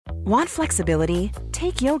Want flexibility?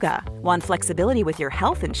 Take yoga. Want flexibility with your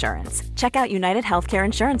health insurance? Check out United Healthcare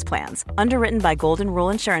Insurance Plans. Underwritten by Golden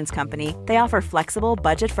Rule Insurance Company, they offer flexible,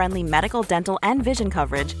 budget-friendly medical, dental, and vision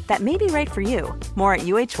coverage that may be right for you. More at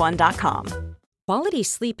uh1.com. Quality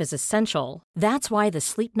sleep is essential. That's why the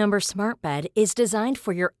Sleep Number Smart Bed is designed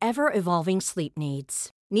for your ever-evolving sleep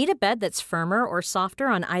needs. Need a bed that's firmer or softer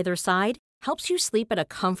on either side? Helps you sleep at a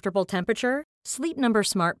comfortable temperature? Sleep Number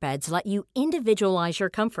Smart Beds let you individualize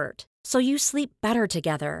your comfort, so you sleep better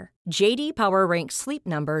together. JD Power ranks Sleep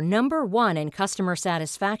Number number 1 in customer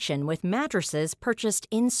satisfaction with mattresses purchased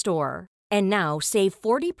in-store. And now, save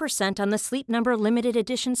 40% on the Sleep Number Limited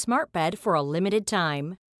Edition Smart Bed for a limited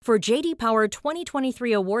time. For JD Power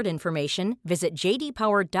 2023 award information, visit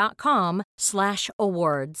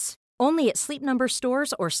jdpower.com/awards. Only at Sleep Number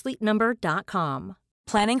stores or sleepnumber.com.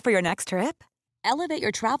 Planning for your next trip? Elevate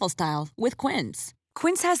your travel style with Quince.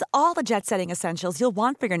 Quince has all the jet-setting essentials you'll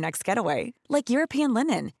want for your next getaway, like European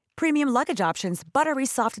linen, premium luggage options, buttery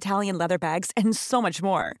soft Italian leather bags, and so much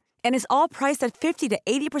more. And is all priced at 50 to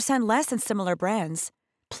 80% less than similar brands.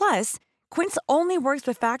 Plus, Quince only works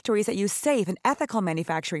with factories that use safe and ethical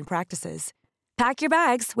manufacturing practices. Pack your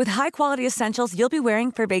bags with high-quality essentials you'll be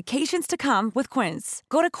wearing for vacations to come with Quince.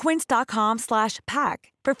 Go to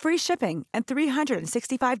quince.com/pack for free shipping and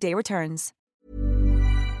 365-day returns.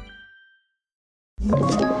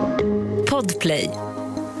 Podplay.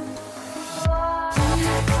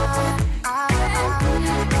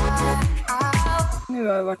 Nu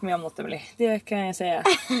har jag varit med om något, Emily. Det kan jag säga.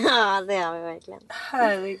 Ja, det har vi verkligen.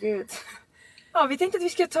 Herregud. Ja, vi tänkte att vi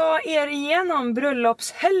ska ta er igenom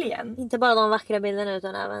bröllopshelgen. Inte bara de vackra bilderna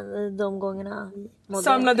utan även de gångerna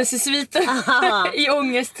samlades i sviten i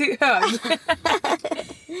ångest till hög.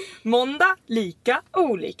 Måndag, lika,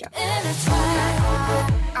 olika.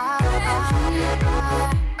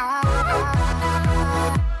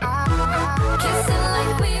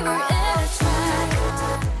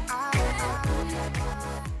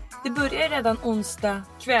 Det börjar redan onsdag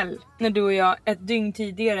kväll när du och jag ett dygn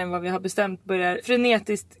tidigare än vad vi har bestämt börjar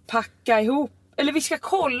frenetiskt packa ihop. Eller vi ska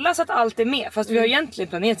kolla så att allt är med. Fast vi har egentligen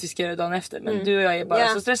planerat att vi ska göra dagen efter. Men du och jag är bara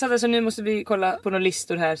så stressade så nu måste vi kolla på några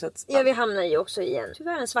listor här. Så att, ja, vi hamnar ju också igen.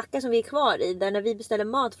 Tyvärr en svacka som vi är kvar i. Där när vi beställer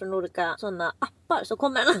mat från olika sådana appar så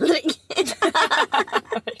kommer den aldrig.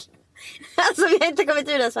 Alltså vi har inte kommit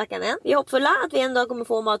ur den svackan än. Vi är hoppfulla att vi en dag kommer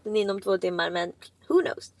få maten inom 2 timmar. Men who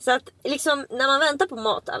knows? Så att liksom när man väntar på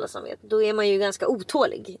mat, alla som vet, då är man ju ganska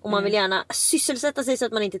otålig. Och man vill gärna sysselsätta sig så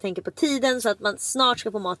att man inte tänker på tiden. Så att man snart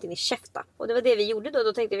ska få maten i käften. Och det var det vi gjorde då.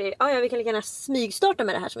 Då tänkte vi, ja vi kan lika gärna smygstarta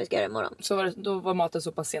med det här som vi ska göra imorgon. Så då var maten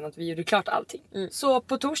så pass sen att vi gjorde klart allting. Så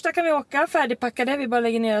på torsdag kan vi åka färdigpackade. Vi bara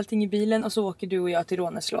lägger ner allting i bilen och så åker du och jag till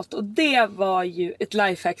Råne slott. Och det var ju ett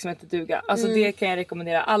lifehack som heter duga. Alltså det kan jag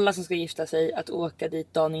rekommendera alla som ska gifta sig att åka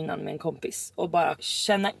dit dagen innan med en kompis. Och bara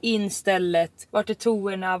känna in stället. Vart är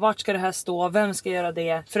toerna? Vart ska det här stå? Vem ska göra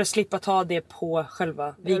det? För att slippa ta det på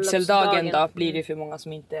själva vigseldagen då blir det för många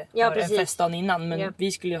som inte har en fest dagen innan. Men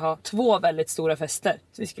vi skulle ju ha 2 väldigt stora fester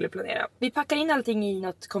som vi skulle planera. Vi packar in allting i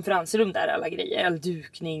något konferensrum där, alla grejer. All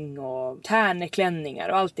dukning och tärneklänningar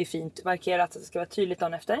och allt är fint markerat så att det ska vara tydligt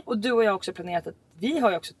dagen efter. Och du och jag har också planerat att vi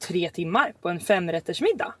har ju också 3 timmar på en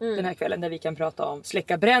 5-rättersmiddag den här kvällen där vi kan prata om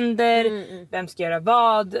släcka bränder, vem ska göra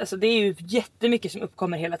vad. Alltså det är ju jättemycket som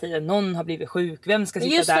uppkommer hela tiden. Någon har blivit sjuk, vem ska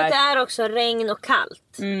sitta just där? Just att det är också regn och kallt.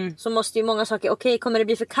 Så måste ju många saker, okej, kommer det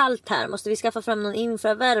bli för kallt här? Måste vi skaffa fram någon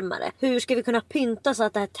infravärmare? Hur ska vi kunna pynta så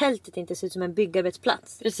att det här tältet inte ser ut som en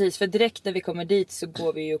byggarbetsplats? Precis, för direkt när vi kommer dit så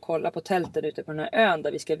går vi ju och kollar på tälten ute på den här ön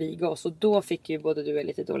där vi ska viga oss. Och då fick ju både du och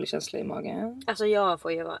lite dålig känsla i magen. Alltså jag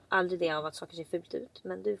får ju aldrig det av att saker ser fult ut,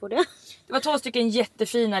 men du får det. Det var 2 stycken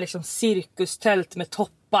jättefina liksom cirkustält med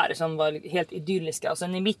toppar som var helt idylliska. Och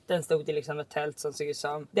sen i mitten stod det liksom ett tält som såg ut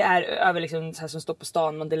som, det är över liksom så här som står på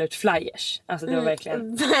stan, man delar ut flyers. Alltså det var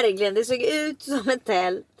verkligen. Verkligen, det såg ut som ett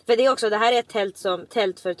tält. För det är också, det här är ett tält som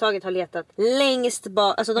tältföretaget har letat längst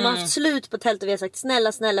bak. Alltså de har haft slut på tält och vi har sagt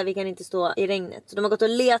snälla vi kan inte stå i regnet. Så de har gått och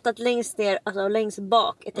letat längst ner, alltså längst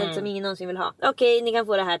bak. Ett tält som ingen någonsin vill ha. Okej, ni kan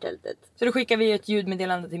få det här tältet. Så då skickar vi ett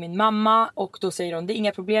ljudmeddelande till min mamma. Och då säger hon, det är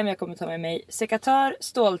inga problem, jag kommer ta med mig sekatör,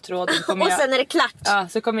 ståltråd. Och sen är det klart. Ja,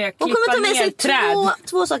 så kommer jag klippa hon kommer ta med sig träd.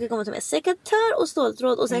 Två saker kommer ta med. Sekatör och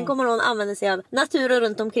ståltråd. Och sen kommer hon använda sig av naturen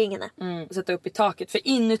runt omkring henne. Sätta upp i taket. För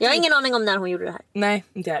inuti... Jag har ingen aning om när hon gjorde det här. Nej,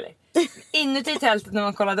 inte heller. Inuti tältet när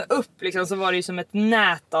man kollade upp liksom, så var det ju som ett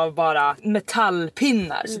nät av bara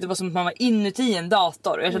metallpinnar. Så det var som att man var inuti en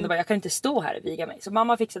dator. Och jag kände bara, jag kan inte stå här och viga mig. Så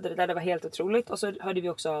mamma fixade det där, det var helt otroligt. Och så hörde vi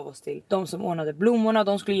också av oss till de som ordnade blommorna.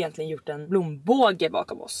 De skulle egentligen gjort en blombåge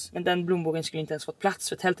bakom oss. Men den blombågen skulle inte ens fått plats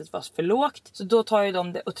för tältet var för lågt. Så då tar ju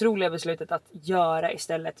de det otroliga beslutet att göra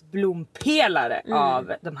istället blompelare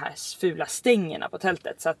av de här fula stängerna på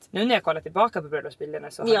tältet. Så att nu när jag kollar tillbaka på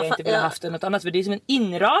bröllopsbilderna så hade jag inte velat haft något annat. För det är som en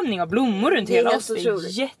inramning av blommor runt hela oss. Det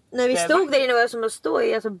är när vi stod där inne var det som att stå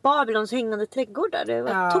i Babylons hängande trädgårdar. Det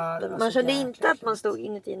var toppen. Det var man kände inte att man stod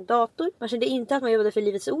inuti en dator. Man kände inte att man jobbade för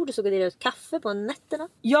Livets Ord och så gav ut kaffe på nätterna.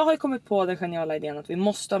 Jag har ju kommit på den geniala idén att vi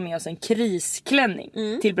måste ha med oss en krisklänning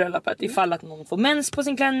till bröllopet. Ifall att någon får mens på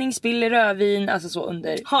sin klänning, spiller rödvin, alltså så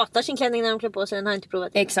under. Hatar sin klänning när de klär på sig, den har inte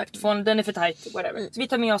provat. Exakt, den är för tight, whatever. Så vi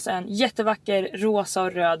tar med oss en jättevacker rosa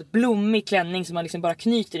och röd blommig klänning som man liksom bara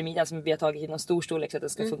knyter i midjan, som vi har tagit i någon stor storlek så att den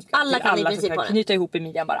ska funka. Alla kan i princip kan knyta ihop i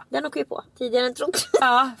midjan bara. Den åker ju på tidigare än trott.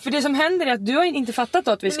 Ja, för det som händer är att du har inte fattat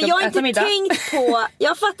då att vi ska äta middag. Jag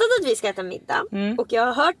har fattat att vi ska äta middag. Och jag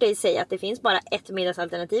har hört dig säga att det finns bara ett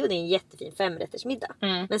middagsalternativ och det är en jättefin 5-rättersmiddag.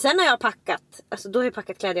 Men sen har jag packat, alltså då har jag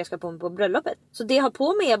packat kläder jag ska på mig på bröllopet. Så det jag har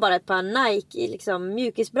på mig är bara ett par Nike liksom,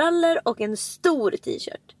 mjukisbrallor och en stor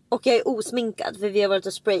t-shirt. Och jag är osminkad för vi har varit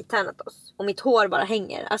och spraytannat oss. Och mitt hår bara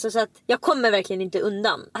hänger. Alltså så att jag kommer verkligen inte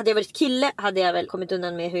undan. Hade jag varit kille hade jag väl kommit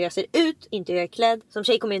undan med hur jag ser ut. Inte hur jag är klädd. Som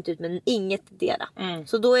tjej kommer jag inte ut med inget dera.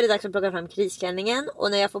 Så då är det dags att plocka fram krisklänningen.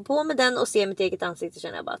 Och när jag får på mig den och ser mitt eget ansikte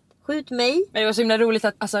känner jag bara att skjut mig. Men det var så himla roligt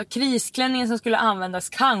att alltså, krisklänningen som skulle användas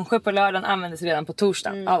kanske på lördagen användes redan på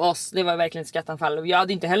torsdagen av oss. Det var verkligen ett skrattanfall. Och jag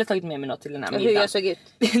hade inte heller tagit med mig något till den här middagen. Hur jag såg ut.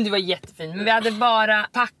 Det var jättefint. Men vi hade bara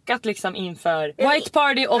packat liksom inför white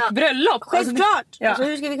party och bröllop. Självklart! Ja. Alltså,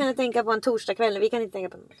 hur ska vi kunna tänka på en torsdagkväll? Vi kan inte tänka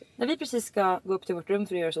på något. När vi precis ska gå upp till vårt rum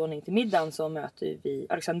för att göra oss ordning till middagen så möter vi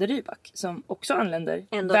Alexander Rybak som också anländer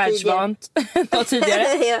världsvant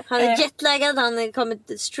tidigare. Ja, han är jetlaggad, han är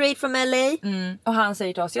kommit straight from LA. Och han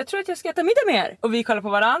säger till oss, jag tror att jag ska äta middag med er. Och vi kollar på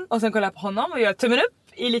varann och sen kollar jag på honom och gör tummen upp.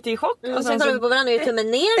 Lite i chock. Och sen kollar vi på varandra och gör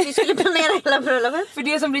tummen ner. Vi skulle planera hela bröllopet. För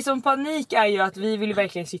det som blir som panik är ju att vi vill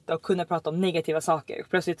verkligen sitta och kunna prata om negativa saker.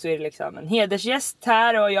 Plötsligt så är det liksom en hedersgäst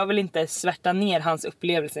här och jag vill inte svärta ner hans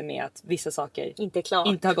upplevelse med att vissa saker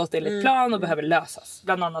inte har gått enligt plan och behöver lösas.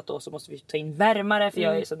 Bland annat då så måste vi ta in värmare för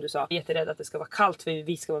jag är som du sa jätterädd att det ska vara kallt för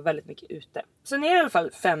vi ska vara väldigt mycket ute. Så nu är det i alla fall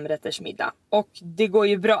 5-rättersmiddag och det går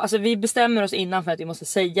ju bra. Alltså vi bestämmer oss innan för att vi måste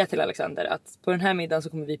säga till Alexander att på den här middagen så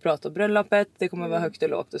kommer vi prata om bröllopet. Det kommer vara högt och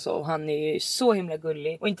lågt och så. Och han är ju så himla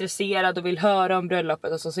gullig och intresserad och vill höra om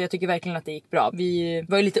bröllopet och så jag tycker verkligen att det gick bra. Vi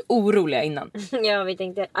var ju lite oroliga innan. Ja, vi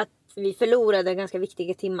tänkte att vi förlorade ganska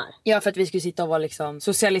viktiga timmar. Ja, för att vi skulle sitta och vara liksom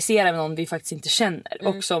socialisera med någon vi faktiskt inte känner.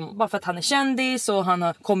 Och som, bara för att han är kändis och han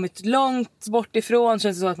har kommit långt bort ifrån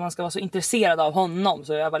känns det så att man ska vara så intresserad av honom.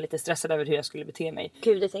 Så jag var lite stressad över hur jag skulle bete mig.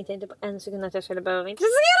 Gud, det tänkte jag inte på en sekund att jag skulle behöva vara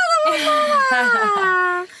intresserad av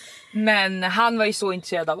honom. Men han var ju så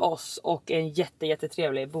intresserad av oss och en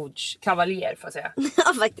jättetrevlig bordskavaljer får jag säga.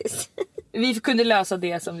 Ja, faktiskt. Vi kunde lösa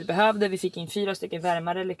det som vi behövde. Vi fick in 4 stycken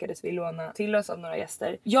värmare, lyckades vi låna till oss av några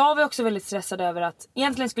gäster. Jag var också väldigt stressad över att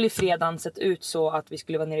egentligen skulle fredagen sett ut så att vi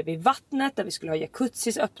skulle vara nere vid vattnet där vi skulle ha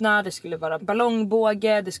jacuzzis öppna. Det skulle vara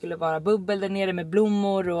ballongbåge, det skulle vara bubbel där nere med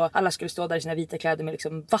blommor och alla skulle stå där i sina vita kläder med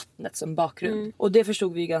liksom vattnet som bakgrund. Och det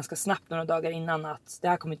förstod vi ju ganska snabbt några dagar innan att det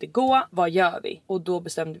här kommer inte gå. Vad gör vi? Och då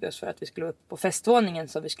bestämde vi oss för att vi skulle upp på festvåningen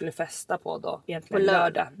som vi skulle festa på då egentligen på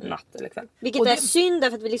lördag natt eller kväll. Vilket är synd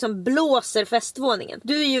för att vi liksom blåser festvåningen.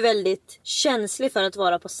 Du är ju väldigt känslig för att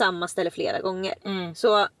vara på samma ställe flera gånger.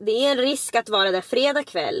 Så det är en risk att vara där fredag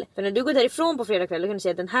kväll. För när du går därifrån på fredag kväll då kan du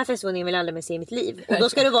säga att den här festvåningen vill jag aldrig mer se i mitt liv. Och då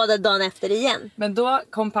ska du vara där dagen efter igen. Men då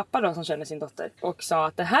kom pappa då som känner sin dotter och sa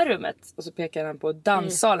att det här rummet, och så pekade han på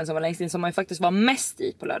danssalen som var längst in som man ju faktiskt var mest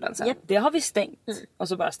i på lördagen sen. Det har vi stängt. Och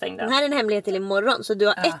så bara stängde den. Här är en hemlighet till imorgon så du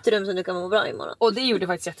har ett rum som du kan må bra imorgon. Och det gjorde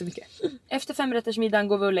faktiskt jättemycket. Efter 5-rättersmiddagen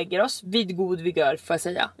går vi och lägger oss vid god vigör får jag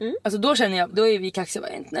säga. Alltså då känner jag, då är vi kaxiga,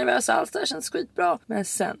 jag är inte nervösa alls, det känns skitbra. Men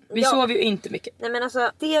sen, vi sov ju inte mycket. Nej men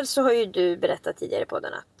alltså, dels så har ju du berättat tidigare på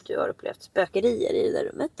den att du har upplevt spökerier i det där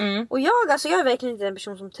rummet. Och jag är verkligen inte en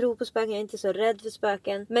person som tror på spöken, jag är inte så rädd för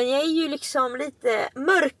spöken. Men jag är ju liksom lite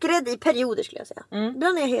mörkrädd i perioder skulle jag säga.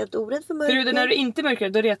 Ibland är jag helt orädd för mörker. Perioder när du inte är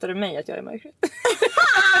mörkrädd, då retar du mig att jag är mörkrädd.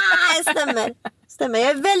 Stämmer, jag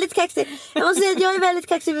är väldigt kaxig. Jag måste säga att jag är väldigt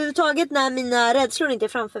kaxig överhuvudtaget när mina rädslor inte är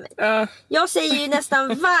framför mig. Jag säger ju nästan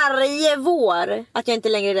varje vår att jag inte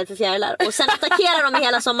längre är rädd för fjärilar. Och sen attackerar de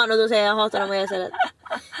hela sommaren och då säger jag hatar dem och jag är så rädd.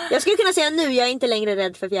 Jag skulle kunna säga nu, jag är inte längre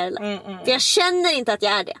rädd för fjärilar. För jag känner inte att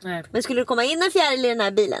jag är det. Men skulle det komma in en fjäril i den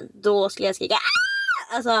här bilen, då skulle jag skrika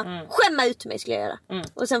alltså skämma ut mig skulle jag göra.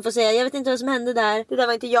 Och sen få säga, jag vet inte vad som hände där. Det där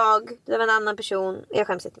var inte jag, det där var en annan person. Jag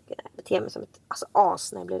skäms inte mycket. Jag beter mig som ett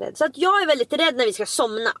as när jag blir rädd. Så att jag är väldigt rädd när vi ska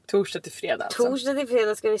somna. Torsdag till fredag alltså. Torsdag till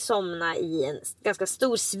fredag ska vi somna i en ganska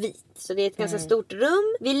stor svit. Så det är ett ganska stort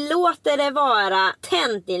rum. Vi låter det vara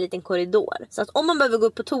tänt i en liten korridor. Så att om man behöver gå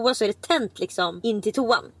upp på toa så är det tänt liksom in till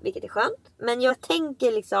toan. Vilket är skönt. Men jag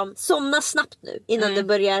tänker liksom somna snabbt nu innan det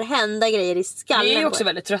börjar hända grejer i skallen. Vi är ju också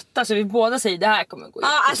väldigt trötta så vi båda säger det här kommer gå ut.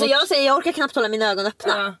 Ja, alltså jag säger jag orkar knappt hålla mina ögon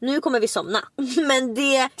öppna. Ja. Nu kommer vi somna. Men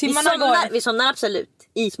vi somnar absolut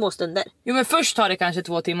i små stunder. Jo men först tar det kanske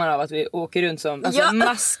 2 timmar av att vi åker runt som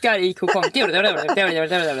maskar i kokon.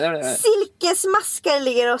 Silkesmaskar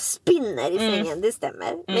ligger och spinner i sängen, det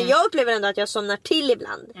stämmer. Men jag upplever ändå att jag somnar till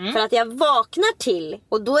ibland. För att jag vaknar till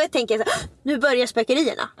och då tänker jag så här, nu börjar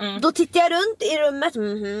spökerierna. Då tittar jag runt i rummet.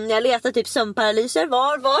 Jag letar typ sömnparalyser.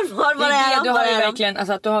 Var är de? Du har ju verkligen,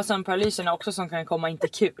 alltså att du har sömnparalyserna också som kan komma inte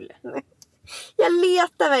kul. Jag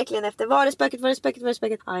letar verkligen efter, var är spöket?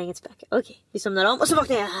 Inget spöke. Okej, vi somnar om och så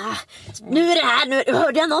vaknar jag. Nu är det här,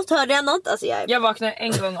 hörde jag något? Alltså jag vaknar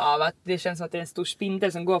en gång av att det känns som att det är en stor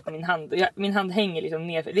spindel som går på min hand. Och min hand hänger liksom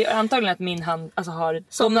ner. Det är antagligen att min hand alltså, har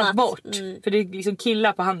somnat bort. För det är liksom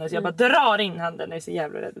killar på handen så jag bara drar in handen när jag är så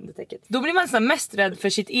jävla rädd under täcket. Då blir man nästan mest rädd för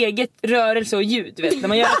sitt eget rörelse och ljud, vet, när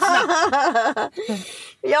man gör det snabbt.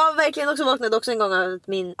 Jag har verkligen också vaknat också en gång av att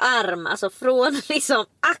min arm, alltså från liksom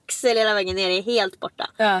axel hela vägen ner är helt borta.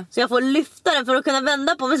 Så jag får lyfta den för att kunna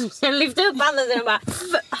vända på mig. Så sen lyfta upp handen så jag bara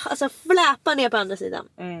alltså fläpar ner på andra sidan.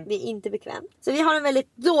 Det är inte bekvämt. Så vi har en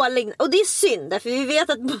väldigt dålig, och det är synd för vi vet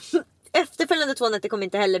att efterföljande 2 nätter kommer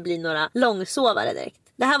inte heller bli några långsovare direkt.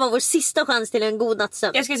 Det här var vår sista chans till en god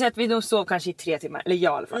nattsömn. Jag skulle säga att vi nog sov kanske i 3 timmar. Eller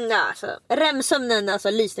jag i alla fall. Ja, alltså, REM-sömnen alltså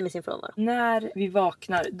lyste med sin frånvaro. När vi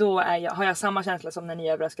vaknar, då har jag samma känsla som när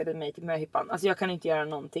ni överraskade mig till möhippan. Alltså jag kan inte göra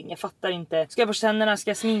någonting. Jag fattar inte. Ska jag borsta tänderna? Ska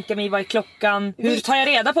jag sminka mig? Vad är klockan? Hur tar jag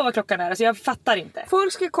reda på vad klockan är? Alltså jag fattar inte.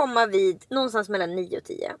 Folk ska komma vid någonstans mellan 9 och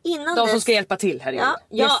 10. Innan de som ska hjälpa till här.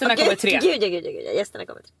 Gästerna kommer 3. Gud, gästerna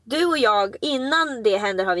kommer 3. Du och jag, innan det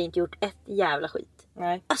händer har vi inte gjort ett jävla skit.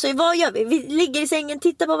 Nej. Alltså vad gör vi? Vi ligger i sängen,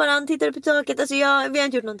 tittar på varandra, tittar upp i taket. Alltså vi har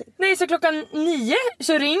inte gjort någonting. Nej, så klockan 9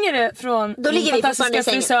 så ringer det från då ligger vi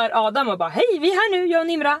fantastiska frisör Adam och bara hej, vi är här nu, jag och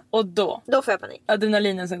Nimra. Och då får jag panik.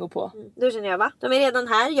 Adrenalinen som går på. Då känner jag, va? De är redan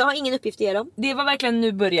här, jag har ingen uppgift att ge dem. Det var verkligen,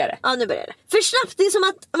 nu börjar det. Ja, nu börjar det. För snabbt, det är som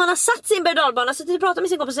att man har satt sin berg-och-dalbana, så att du pratar med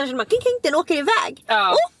sin kompis och känner man, den åker iväg.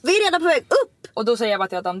 Ja. Vi är redan på väg upp. Och då säger jag bara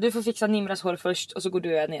till Adam, du får fixa Nimras hår först. Och så går du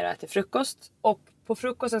och jag ner och äter frukost. Och på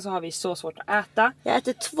frukosten så har vi så svårt att äta. Jag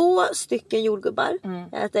äter 2 stycken jordgubbar.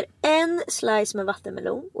 Jag äter 1 slice med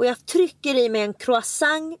vattenmelon. Och jag trycker i mig en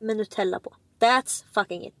croissant med Nutella på. That's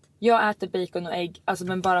fucking it. Jag äter bacon och ägg, alltså,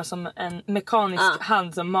 men bara som en mekanisk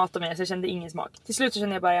hand som matar mig. Så jag kände ingen smak. Till slut så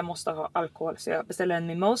kände jag bara jag måste ha alkohol. Så jag beställer en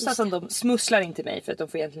mimosa som de smusslar in till mig. För att de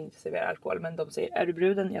får egentligen inte servera alkohol. Men de säger, är du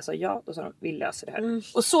bruden? Jag sa ja. Då sa de, vi löser det här.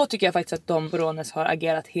 Och så tycker jag faktiskt att de på Rånes har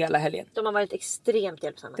agerat hela helgen. De har varit extremt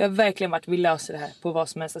hjälpsamma. Det har verkligen varit, vi löser det här på vad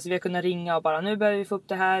som helst. Alltså, vi har kunnat ringa och bara, nu behöver vi få upp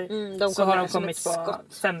det här. Så har de kommit på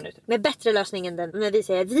 5 minuter. Med bättre lösning än den. När vi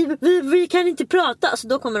säger, vi kan inte prata. Alltså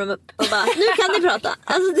då kommer de upp och bara, nu kan ni prata.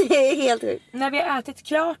 Alltså det är helt sjukt. När vi har ätit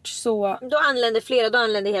klart så... Då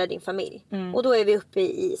anländer hela din familj. Och då är vi uppe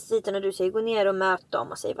i sviten och du säger, gå ner och möt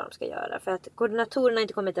dem och säg vad de ska göra. För att koordinatorerna har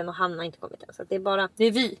inte kommit än och han har inte kommit än. Så att det är bara... Det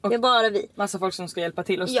är vi. Det är bara vi. Massa folk som ska hjälpa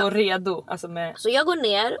till och stå redo. Alltså med... Så jag går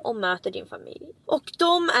ner och möter din familj. Och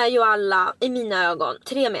de är ju alla, i mina ögon,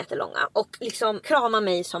 3 meter långa. Och liksom kramar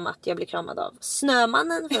mig som att jag blir kramad av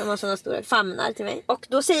Snömannen. För de har sådana stora famnar till mig. Och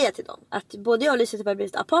då säger jag till dem att både jag och Lisa börjar bli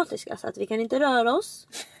lite apatiska. Så att vi kan inte röra oss.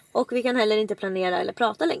 Och vi kan heller inte planera eller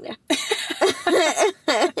prata längre.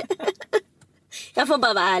 Jag får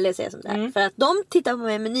bara vara ärlig och säga som det är. För att de tittar på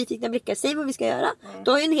mig med nyfikna blickar. Säg vad vi ska göra.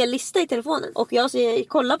 Du har ju en hel lista i telefonen. Och jag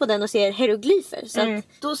kollar på den och ser hieroglyfer. Så att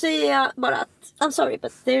då säger jag bara att I'm sorry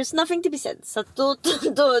but there's nothing to be said. Så att då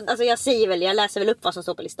alltså jag läser väl upp vad som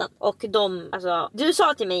står på listan. Och du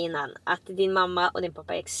sa till mig innan att din mamma och din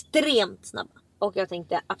pappa är extremt snabba. Och jag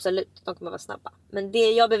tänkte absolut, de kommer vara snabba. Men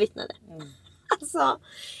det jag bevittnade. Alltså,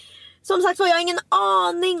 som sagt var jag ingen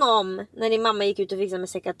aning om när din mamma gick ut och fixade med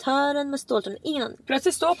sekatören, med ståltråden, ingen aning.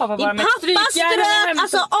 Plötsligt står pappa bara med strök,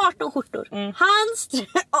 alltså 18 skjortor. Han strök,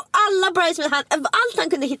 och alla bridesmaids, allt han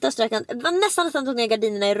kunde hitta strök han. Det var nästan att han tog ner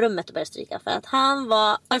gardinerna i rummet och började stryka. För att han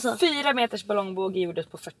var... 4 meters ballongbåge gjordes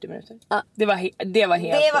på 40 minuter. Ja. Det var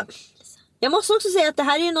helt... Jag måste också säga att det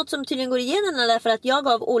här är ju något som tydligen går igenom, därför att jag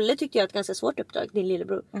av Olle tyckte jag ett ganska svårt uppdrag, din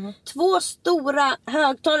lillebror. 2 stora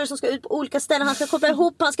högtalare som ska ut på olika ställen, han ska koppla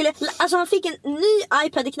ihop, han fick en ny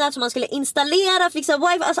iPad i knät som han skulle installera, fixa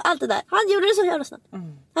wifi, alltså allt det där. Han gjorde det så jävla snabbt.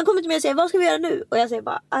 Han kommer till mig och säger, vad ska vi göra nu? Och jag säger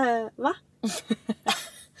bara, va?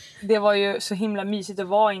 Det var ju så himla mysigt att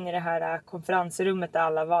vara inne i det här konferensrummet där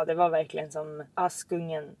alla var. Det var verkligen som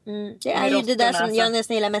Askungen. Det är ju det där som jag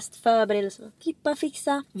nästan gillar mest, förberedelserna. Klippa,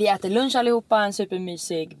 fixa. Vi äter lunch allihopa, en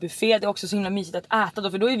supermysig buffé. Det är också så himla mysigt att äta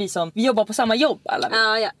då, för då är vi jobbar på samma jobb alla.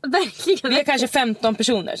 Ja, verkligen. Vi är kanske 15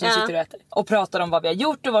 personer som sitter och äter. Och pratar om vad vi har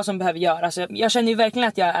gjort och vad som behöver göras. Så jag känner ju verkligen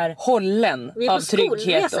att jag är hållen av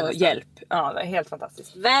trygghet och hjälp. Ja, det är helt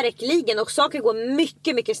fantastiskt. Verkligen, och saker går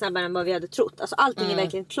mycket, mycket snabbare än vad vi hade trott. Alltså allting är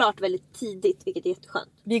verkligen klart väldigt tidigt, vilket är jätteskönt.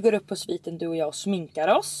 Vi går upp på sviten, du och jag, och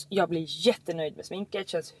sminkar oss. Jag blir jättenöjd med sminket,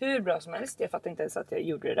 känns hur bra som helst. Jag fattar inte ens att jag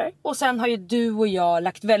gjorde det där. Och sen har ju du och jag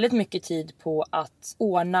lagt väldigt mycket tid på att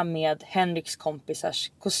ordna med Henriks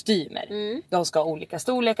kompisars kostymer. De ska ha olika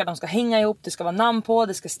storlekar, de ska hänga ihop, det ska vara namn på,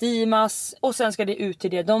 det ska steamas. Och sen ska det ut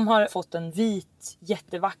till det. De har fått en vit,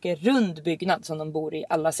 jättevacker, rund byggnad som de bor i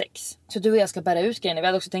alla 6. Så du och jag ska bära ut grejerna. Vi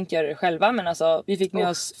hade också tänkt göra det själva, men alltså vi fick med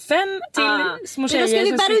oss 5 till små tjejer. Men då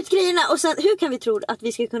ska vi bära ut grejerna, och sen hur kan vi tro att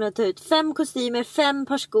vi ska kunna ta ut 5 kostymer, 5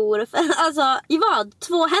 par skor, alltså i vad?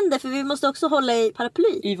 2 händer, för vi måste också hålla i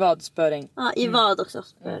paraply. I vad spöring. Ja, i vad också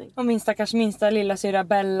spöring. Och min stackars minsta lilla syra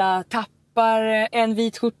Bella tappar en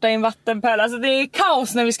vit skjorta i en vattenpöl. Alltså det är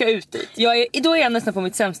kaos när vi ska ut dit. Då är jag nästan på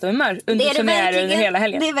mitt sämsta humör under hela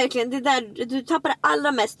helgen. Det är verkligen det där du tappar det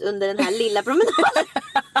allra mest under den här lilla promenaden.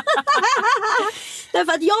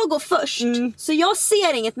 Därför att jag går först, så jag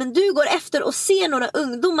ser inget, men du går efter och ser några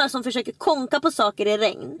ungdomar som försöker konka på saker i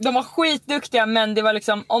regn. De var skitduktiga, men det var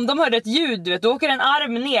liksom, om de hörde ett ljud, du vet, då åker en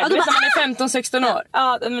arm ner. Ja, du vet när man är 15-16 år.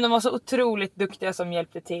 Ja, men de var så otroligt duktiga som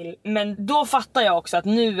hjälpte till. Men då fattar jag också att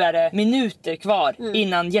nu är det minuter kvar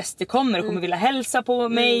innan gäster kommer och kommer vilja hälsa på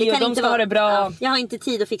mig och de ska ha det bra. Ja, jag har inte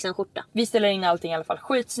tid att fixa en skjorta. Vi ställer in allting i alla fall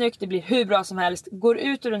skitsnyggt. Det blir hur bra som helst. Går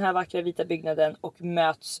ut ur den här vackra vita byggnaden och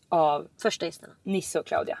möts av första gästerna, Nisse och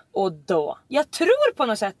Claudia. Och då, jag tror på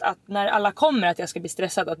något sätt att när alla kommer att jag ska bli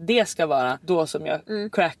stressad, att det ska vara då som jag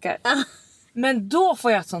crackar. Men då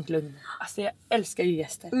får jag ett sånt lugn. Alltså jag älskar ju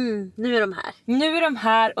gäster. Nu är de här. Nu är de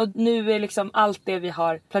här och nu är liksom allt det vi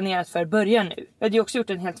har planerat för börjar nu. Vi hade ju också gjort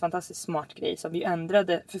en helt fantastiskt smart grej som vi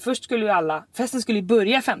ändrade. För först skulle ju festen skulle ju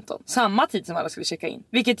börja 15. Samma tid som alla skulle checka in.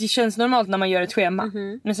 Vilket ju känns normalt när man gör ett schema.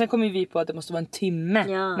 Men sen kom ju vi på att det måste vara en timme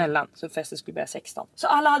mellan. Så festen skulle börja 16. Så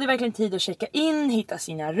alla hade verkligen tid att checka in, hitta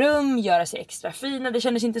sina rum, göra sig extra fina. Det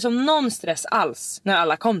kändes inte som någon stress alls när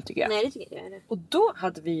alla kom, tycker jag. Nej, det tycker jag. Och då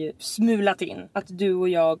hade vi ju smulat in att du och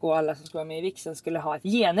jag och alla som skulle vara med i Vixen skulle ha ett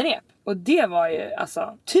genrep. Och det var ju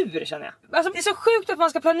alltså tur, känner jag. Alltså det är så sjukt att man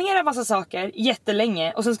ska planera massa saker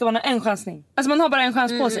jättelänge och sen ska man ha en chansning. Alltså man har bara en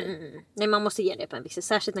chans på sig. Nej, man måste ge det på en Vixen,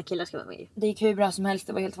 särskilt när killar ska vara med. Det gick hur bra som helst,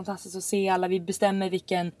 det var helt fantastiskt att se alla. Vi bestämmer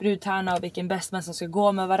vilken brudtärna och vilken bestman som ska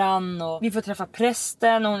gå med varann. Och vi får träffa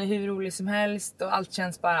prästen och hon är hur rolig som helst. Och allt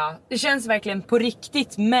känns bara, det känns verkligen på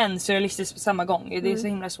riktigt men surrealistiskt på samma gång. Det är så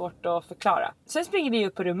himla svårt att förklara. Sen springer vi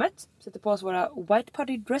upp på rummet, sätter på oss våra white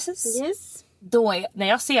party dresses. Yes. Då när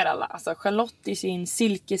jag ser alla, alltså Charlotte i sin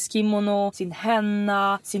silkeskimono, sin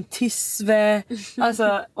henna, sin tysve,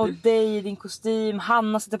 alltså, och dig i din kostym,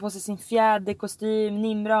 Hanna sätter på sig sin fjäderkostym,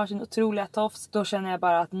 Nimra har sin otroliga tofs. Då känner jag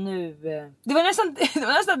bara att nu, det var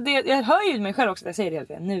nästan det, jag hör ju mig själv också, jag säger det hela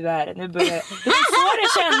tiden, nu är det, nu börjar det. Det var så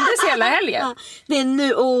det kändes hela helgen. Ja, det är nu,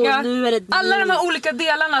 nu är det. Alla de här olika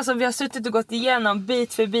delarna som vi har suttit och gått igenom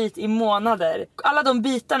bit för bit i månader, alla de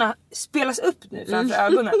bitarna spelas upp nu framför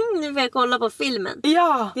ögonen. Nu får jag kolla på filmen.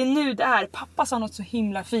 Ja, det är nu det är. Pappa sa något så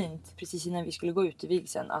himla fint precis innan vi skulle gå ut i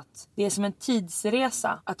vigseln, att det är som en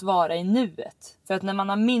tidsresa att vara i nuet. För att när man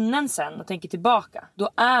har minnen sen och tänker tillbaka, då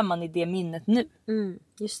är man i det minnet nu.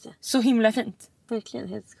 Just det. Så himla fint. Verkligen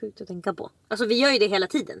helt sjukt att tänka på. Alltså vi gör ju det hela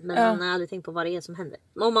tiden, men man har aldrig tänkt på vad det är som händer.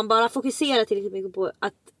 Om man bara fokuserar tillräckligt mycket på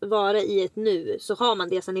att vara i ett nu, så har man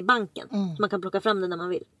det sen i banken. Så man kan plocka fram det när man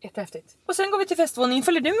vill. Jättehäftigt. Och sen går vi till festvåningen.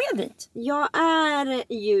 Följer du med dit? Jag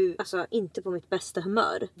är ju inte på mitt bästa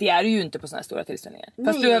humör. Det är ju inte på såna här stora tillställningar.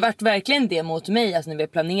 Fast du har varit verkligen det mot mig, alltså när vi har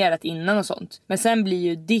planerat innan och sånt. Men sen blir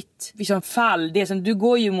ju ditt liksom fall, det som du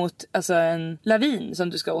går ju mot, alltså en lavin som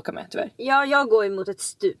du ska åka med, tyvärr. Ja, jag går emot ett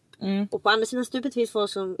stup. Och på andra sidan stupet finns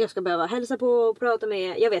folk som jag ska behöva hälsa på och prata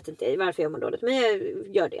med. Jag vet inte varför jag mår dåligt, men jag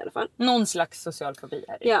gör det i alla fall. Någon slags social fobi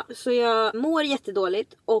här. Ja, så jag mår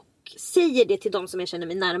jättedåligt och säger det till de som jag känner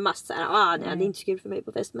mig närmast. Så här, nej, det är inte så kul för mig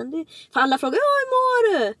på fest. Men det, för alla frågar, hur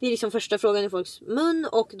mår du? Det är liksom första frågan i folks mun.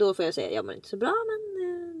 Och då får jag säga, jag mår inte så bra, men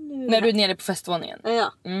nu När du är nere på festvåningen.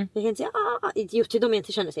 Ja. Jag kan inte säga till dem jag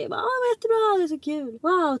inte känner, säger jag bara vad jättebra, det är så kul.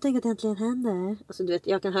 Wow, tänk att det äntligen händer. Alltså du vet,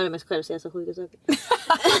 jag kan höra mig själv säga så sjuka saker.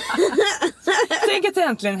 Tänk att det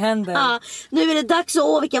äntligen händer. Ja, nu är det dags,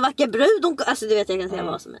 vilka vackra brud. Alltså du vet, jag kan säga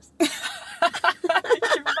vad som helst.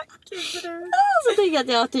 Så tänker jag att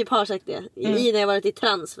jag typ har sagt det när jag varit i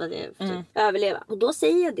trans för att jag försökt överleva. Och då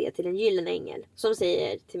säger jag det till en gyllene ängel som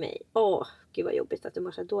säger till mig: gud vad jobbigt att du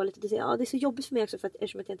mår så dåligt. Och det säger det är så jobbigt för mig också, för att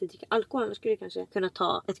eftersom jag inte dricker alkohol, annars skulle jag kanske kunna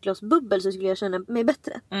ta ett glas bubbel, så skulle jag känna mig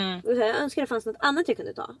bättre. Och så jag önskar det fanns något annat jag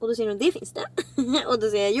kunde ta. Och då säger hon: det finns det. Och då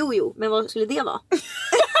säger jag: jo, men vad skulle det vara?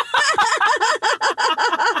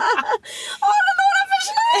 Har du några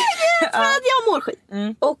förslag? För att jag mår skit.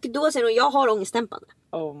 Och då säger hon: jag har ångestdämpande.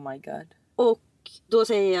 Oh my god. Och då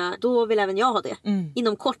säger jag: då vill även jag ha det.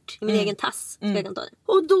 Inom kort, i min egen tass ska jag kan ta det.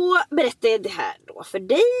 Och då berättar jag det här då för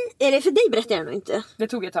dig. Eller för dig berättar jag nog inte. Det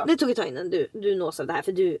tog ett tag. Det tog ett tag innan du nås av det här.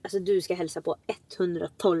 För du ska hälsa på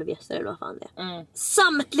 112 gäster eller vad fan det är.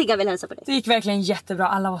 Samtliga vill hälsa på dig. Det gick verkligen jättebra.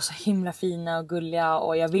 Alla var så himla fina och gulliga.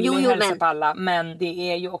 Och jag ville hälsa på alla. Men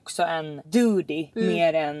det är ju också en duty.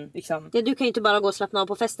 Mer än liksom... Ja, du kan ju inte bara gå och slappna av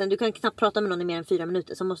på festen. Du kan knappt prata med någon i mer än 4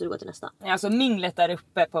 minuter. Så måste du gå till nästa. Alltså minglet där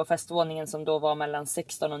uppe på festvåningen som då var mellan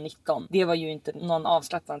 16 och 19. Det var ju inte någon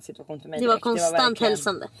avslappnande situation för mig. Det var konstant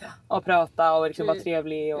hälsande. Och prata och liksom vara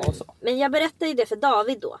trevlig och så. Men jag berättade ju det för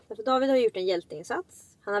David då. För David har gjort en hjälteinsats.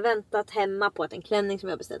 Han har väntat hemma på att en klänning som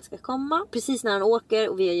jag beställt ska komma. Precis när han åker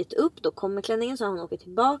och vi har gett upp, då kommer klänningen. Så han åker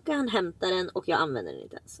tillbaka, han hämtar den och jag använder den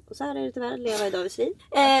inte ens. Och så här är det tyvärr, leva i Davids liv.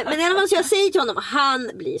 Men i alla fall så jag säger till honom,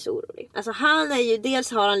 han blir så orolig. Alltså han är ju,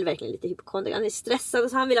 dels har han verkligen lite hypokondri. Han är stressad,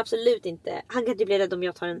 alltså han vill absolut inte. Han kan typ bli rädd om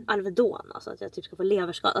jag tar en Alvedon. Alltså att jag typ ska få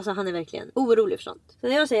leverskada. Alltså han är verkligen orolig för sånt. Så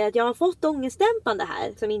när jag säger att jag har fått ångestdämpande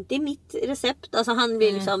här, som inte är mitt recept. Alltså han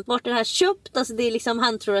blir liksom, vart är det här köpt? Alltså det är liksom,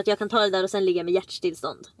 han tror att jag kan ta det där och sen ligga med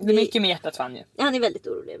hjärtstillstånd. Det är mycket med hjärtat fan ju. Han är väldigt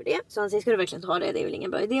orolig över det. Så han säger: ska du verkligen ta det? Det är väl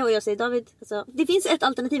ingen bra idé. Och jag säger: David, alltså, det finns ett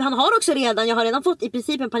alternativ. Han har också redan, jag har redan fått i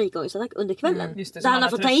princip en panikångestattack under kvällen. Där han har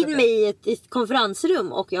fått ta in mig i ett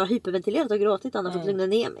konferensrum och jag har hyperventilerat och gråtit. Han har fått lugna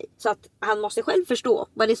ner mig. Så att han måste själv förstå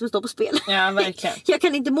vad det är som står på spel. Ja, verkligen. Jag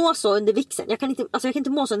kan inte må så under vixen. Jag kan inte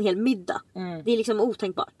må så en hel middag. Det är liksom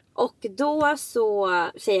otänkbart. Och då så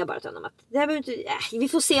säger jag bara till honom att det här inte, vi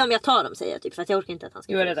får se om jag tar dem, säger jag typ, för att jag orkar inte att han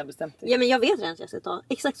ska. Du har redan bestämt det. Ja, men jag vet redan att jag ska ta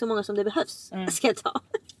exakt så många som det behövs. Ska jag ta.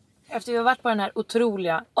 Efter vi har varit på den här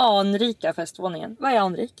otroliga anrika festvåningen. Vad är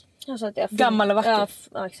anrik? Alltså att jag gammal och vacker.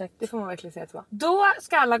 Ja, exakt. Det får man verkligen säga att det var. Då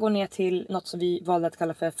ska alla gå ner till något som vi valde att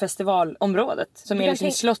kalla för festivalområdet. Som är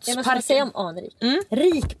liksom Slottsparken. Det man säga om anrik.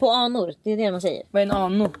 Rik på anor, det är det man säger. Vad är en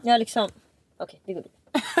ano? Ja, liksom. Okej, det går dit.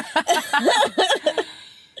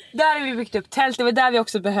 Där har vi byggt upp tält. Det var där vi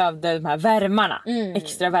också behövde de här värmarna.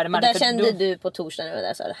 Extra värmarna. Och där kände du på torsdagen när vi var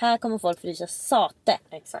där, så här kommer folk frysa sate.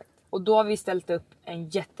 Exakt. Och då har vi ställt upp en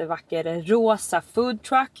jättevacker rosa food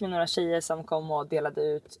truck med några tjejer som kom och delade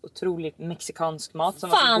ut otroligt mexikansk mat. Som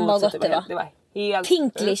fan var så vad gott det var. Det var helt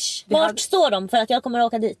Tinklish. Vart står de? För att jag kommer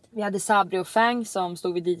åka dit. Vi hade Sabri och Fang som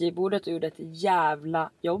stod vid DJ-bordet och gjorde ett jävla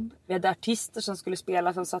jobb. Vi hade artister som skulle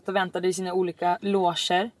spela som satt och väntade i sina olika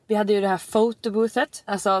loger. Vi hade ju det här fotoboothet.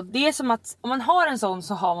 Alltså det är som att om man har en sån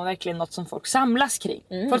så har man verkligen något som folk samlas kring.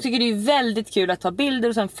 Folk tycker det är väldigt kul att ta bilder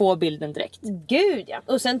och sen få bilden direkt. Gud ja.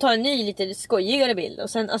 Och sen ta en ny lite skojigare bild. Och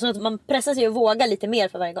sen alltså att man pressar sig och vågar lite mer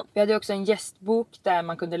för varje gång. Vi hade också en gästbok där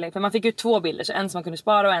man kunde lägga, för man fick ju 2 bilder. Så en som man kunde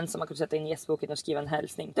spara och en som man kunde sätta in i gästboken och skriva en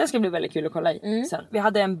hälsning. Det ska bli väldigt kul att kolla i sen. Vi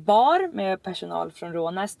hade en bar med personal från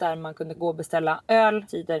Rånäs där man kunde gå och beställa öl,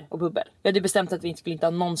 cider och bubbel. Vi hade bestämt att vi inte skulle ha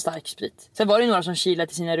någon stark sprit. Sen var det några som kilade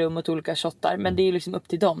till sina rum och tog olika shottar, men det är ju liksom upp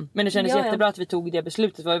till dem. Men det kändes jättebra att vi tog det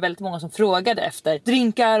beslutet. Det var ju väldigt många som frågade efter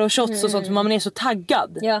drinkar och shots och sånt, för man är så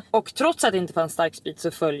taggad. Ja. Och trots att det inte fanns stark sprit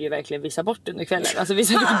så följer ju verkligen vissa bort under kvällen. Alltså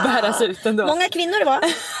vissa fick bäras ut ändå. Många kvinnor det var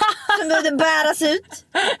som behövde bäras ut.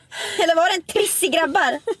 Eller var det en trissig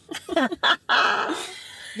grabbar?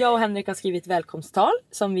 Jag och Henrik har skrivit välkomsttal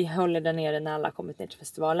som vi håller där nere när alla kommit ner till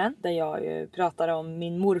festivalen. Där jag ju pratar om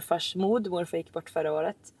min morfars mod. Morfar gick bort förra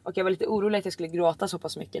året. Och jag var lite orolig att jag skulle gråta så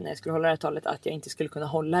pass mycket när jag skulle hålla det här talet att jag inte skulle kunna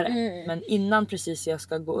hålla det. Men innan precis jag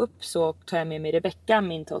ska gå upp så tar jag med mig Rebecca,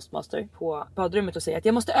 min toastmaster, på badrummet och säger att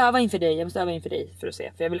jag måste öva inför dig. Jag måste öva inför dig för att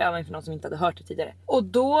se. För jag vill öva inför någon som inte hade hört det tidigare. Och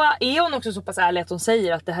då är hon också så pass ärlig att hon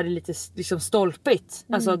säger att det här är lite liksom stolpigt.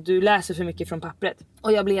 Alltså du läser för mycket från pappret.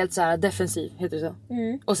 Och jag blir helt så här defensiv, heter det så?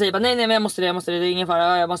 Och säger bara nej men jag måste det är ingen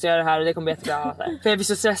fara, jag måste göra det här och det kommer bli jättebra. För jag blir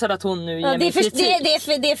så stressad att hon nu ger mig kritik.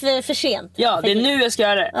 Det är för sent. Ja, det är nu jag ska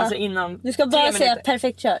göra det. Alltså innan du ska bara säga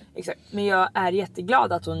perfekt kör. Exakt. Men jag är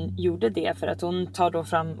jätteglad att hon gjorde det, för att hon tar då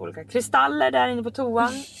fram olika kristaller där inne på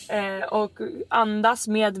toan och andas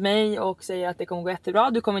med mig och säger att det kommer gå jättebra.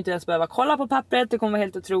 Du kommer inte ens behöva kolla på pappret, du kommer vara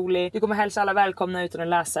helt otrolig. Du kommer hälsa alla välkomna utan att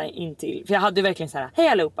läsa intill. För jag hade verkligen så här: hej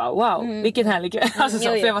allihopa, wow, vilken härlig grej. Alltså så,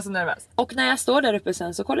 för jag var så nervös. Och när jag står där uppe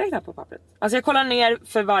sen så kollar jag knappt på pappret. Alltså jag kollar ner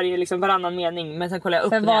för varje varannan mening, men sen kollar jag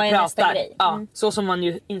upp när jag pratar. Ja, så som man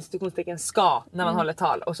ju institutionstecken ska när man håller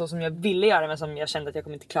tal, och så som jag ville göra, men som jag kände att jag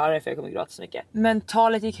kommer inte klara det för jag kommer gråta så mycket. Men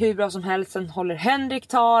talet gick hur bra som helst. Sen håller Henrik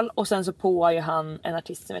tal och sen så påar ju han en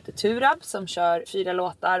artist som heter Turab som kör 4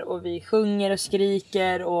 låtar och vi sjunger och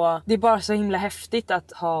skriker, och det är bara så himla häftigt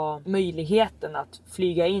att ha möjligheten att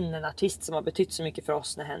flyga in en artist som har betytt så mycket för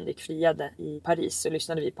oss. När Henrik friade i Paris så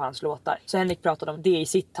lyssnade vi på hans låtar. Så Henrik pratade om det i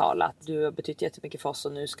sitt tal, att du har betytt jättemycket för oss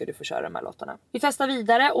och nu ska du få köra de här låtarna. Vi festar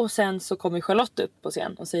vidare och sen så kommer Charlotte upp på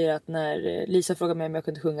scen och säger att när Lisa frågade mig om jag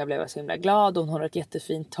kunde sjunga blev jag så himla glad. Hon har ett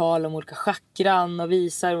jättefint tal om olika chakran och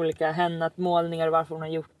visar olika hennatmålningar och varför hon har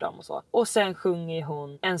gjort dem och så. Och sen sjunger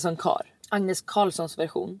hon En sån kar, Agnes Karlssons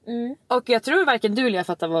version. Och jag tror varken du eller jag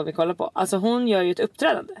fattar vad vi kollar på. Alltså hon gör ju ett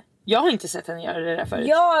uppträdande. Jag har inte sett henne göra det där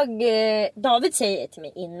förut. David säger till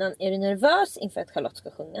mig innan: är du nervös inför att Charlotte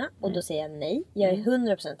ska sjunga? Och då säger jag nej. Jag är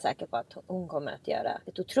 100% säker på att hon kommer att göra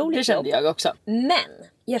ett otroligt jobb. Det kände jag också. Men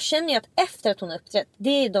jag känner ju att efter att hon har uppträtt,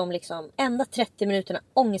 det är de enda 30 minuterna,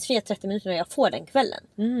 ångestfria 30 minuterna jag får den kvällen.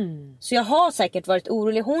 Så jag har säkert varit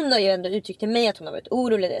orolig. Hon har ju ändå uttryckt till mig att hon har varit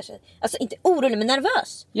orolig. Alltså inte orolig men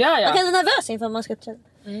nervös. Ja. Man kan vara nervös inför att man ska uppträda.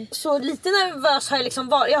 Så lite nervös har jag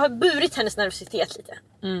varit. Jag har burit hennes nervositet lite.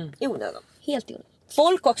 I onödan. Helt i onödan.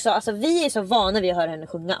 Folk också, alltså vi är så vana vid att höra henne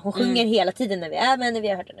sjunga. Hon sjunger hela tiden när vi är med henne. Vi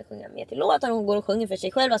har hört henne sjunga med till låtar. Hon går och sjunger för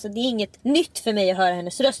sig själv. Alltså det är inget nytt för mig att höra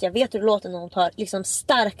hennes röst. Jag vet hur det låter när hon tar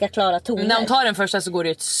starka, klara toner. När hon tar den första så går det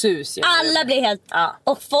ett sus. Alla blir helt... Ja.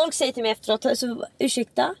 Och folk säger till mig efteråt, så,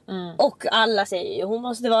 ursäkta. Och alla säger ju, hon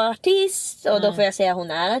måste vara artist. Och då får jag säga,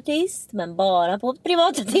 hon är artist. Men bara på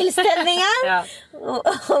privata tillställningar. och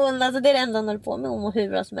alltså, det är det enda hon håller på med. Hon mår hur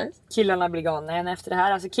bra som helst. Killarna blir galna efter det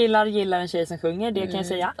här. Alltså killar gillar en tjej som sjunger. Det kan jag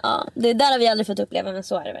säga. Ja, det där har vi aldrig fått uppleva, men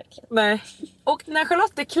så är det verkligen. Nej. Och när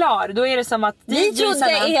Charlotte är klar, då är det som att vi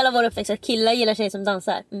trodde i hela vår uppväxt att killar gillar tjejer som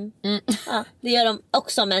dansar. Ja, det gör de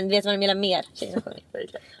också, men vet vad de gillar mer? Tjejer som sjunger.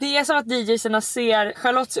 Det är som att DJsarna ser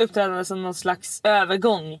Charlottes uppträdande som någon slags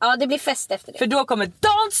övergång. Ja, det blir fest efter det. För då kommer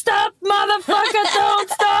Don't stop motherfucker, don't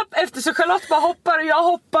stop. Efter så Charlotte bara hoppar och jag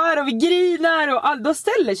hoppar och vi grinar och då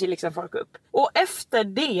ställer sig folk upp. Och efter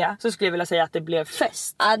det så skulle jag vilja säga att det blev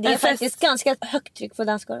fest. Ja, det är faktiskt ganska högt tryck på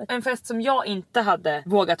dansgolvet. En fest som jag inte hade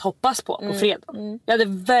vågat hoppas på fredag. Jag hade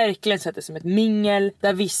verkligen sett det som ett mingel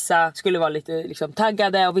där vissa skulle vara lite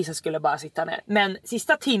taggade och vissa skulle bara sitta ner. Men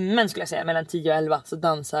sista timmen skulle jag säga, mellan 10 och 11 så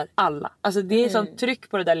dansar alla. Alltså det är sånt tryck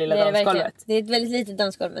på det där lilla dansgolvet. Det är ett väldigt litet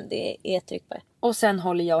dansgolv, men det är ett tryck på det. Och sen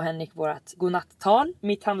håller jag och Henrik vårat godnatttal.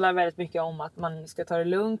 Mitt handlar väldigt mycket om att man ska ta det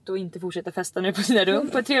lugnt och inte fortsätta festa nu på sina rum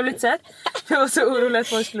på ett trevligt sätt. Jag var så orolig att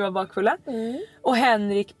folk skulle vara bakfulla. Och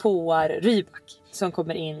Henrik påar Rybak som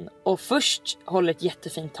kommer in och först håller ett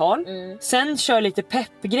jättefint tal. Sen kör lite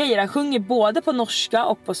peppgrejer. Han sjunger både på norska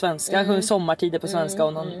och på svenska. Han sjunger Sommartider på svenska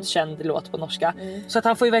och någon känd låt på norska. Så att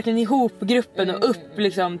han får ju verkligen ihop gruppen och upp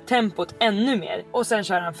tempot ännu mer. Och sen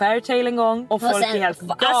kör han Fairytale en gång och folk är helt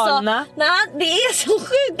galna. Alltså, det är så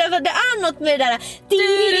sjukt därför det är något med det där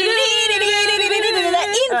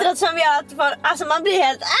introt som gör att alltså man blir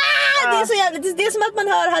helt det är så jävligt. Det är som att man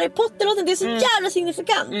hör Harry Potter-låten. Det är så jävla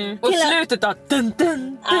signifikant. Och slutet då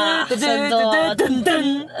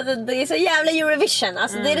det är så jävla Eurovision.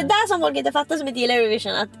 Alltså det är det där som folk inte fattar som inte gillar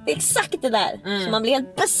Eurovision, att det är exakt det där som man blir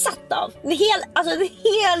helt besatt av. En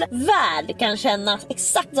hel värld kan känna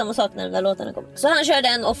exakt samma sak när den där låten kommer. Så han kör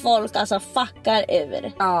den och folk fuckar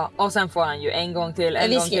över. Ja, och sen får han ju en gång till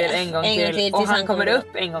och han kommer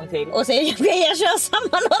upp en gång till och säger jag kör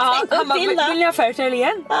samma låt en gång till då. Vill jag Fairytale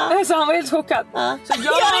igen? Så han var helt chockad. Så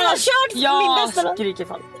jag skriker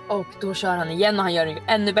folk. Och då kör han igen och han gör det ju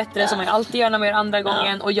ännu bättre som han alltid gör när man gör andra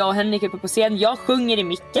gången. Och jag och Henrik är uppe på scen. Jag sjunger i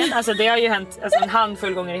micken. Alltså det har ju hänt en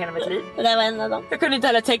handfull gånger i hela mitt liv. Det var en av dem. Jag kunde inte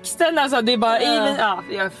heller texten. Alltså det är bara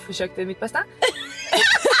jag försökte mitt bästa.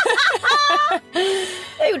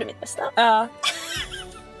 Jag gjorde mitt bästa. Ja.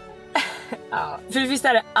 Ja. För visst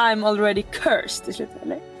är det I'm already cursed i slutet,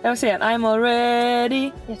 eller? Jag säger I'm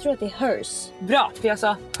already... Jag tror att det är hers. Bra, för jag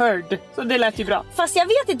sa heard. Så det lät ju bra. Fast jag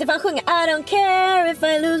vet inte för han sjunger I don't care if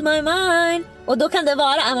I lose my mind. Och då kan det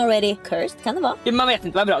vara I'm already cursed, kan det vara? Ja, man vet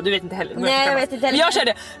inte, vad bra, du vet inte heller. Nej, jag vet inte heller. Men jag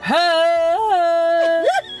körde heard.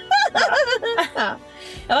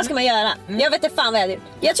 Ja, vad ska man göra? Jag vet inte fan vad jag gjort.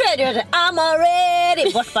 Jag tror jag gjorde I'm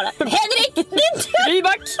already. Bort bara. Henrik, din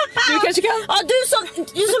Rybak, du kanske kan. Ja, du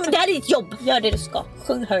som det här är ditt jobb. Gör det du ska.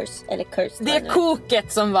 Sjung hers eller curse. Det är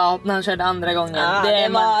koket som var när han körde andra gången. Ja, det är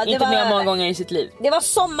man det inte var med många gånger i sitt liv. Det var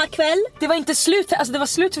sommarkväll. Det var inte slut, alltså det var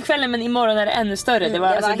slut för kvällen, men imorgon är det ännu större.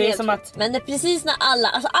 Det är som att... Men det är precis när alla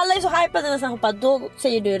är så hypade när han hoppar, då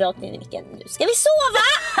säger du rakt in i micken. Nu ska vi sova!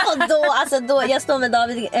 Och då jag står med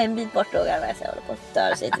David en bit bort och jag håller på att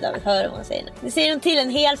döra sig till David. Hör vad han säger nu. Det säger de till en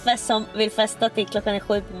hel fest som vill festa till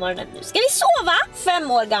 7 på morgonen. Nu ska vi sova!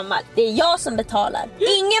 5 år gammal. Det är jag som betalar.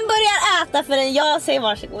 Ingen börjar äta förrän jag säger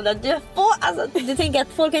varsågoda. Du tänker att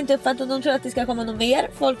folk har inte uppfattat och de tror att det ska komma något mer.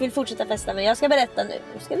 Folk vill fortsätta festa, men jag ska berätta nu.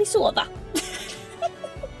 Nu ska vi sova.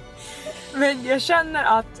 Men jag känner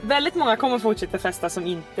att väldigt många kommer fortsätta festa som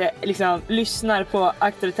inte liksom lyssnar på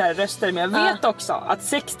auktoritära röster. Men jag vet också att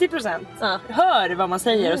 60% hör vad man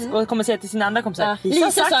säger och kommer säga till sina andra kompisar.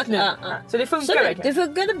 Lisa sagt nu. Så det funkar verkligen. Det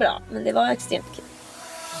funkade bra, men det var extremt kul.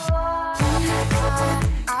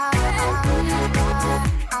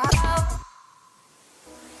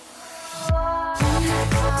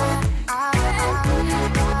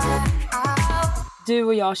 Du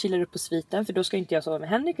och jag kilar upp på sviten, för då ska inte jag sova med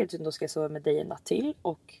Henrik utan då ska jag sova med dig en natt till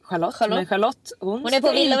och Charlotte. Men Charlotte, hon är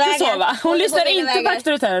på inte sova. Hon lyssnar inte på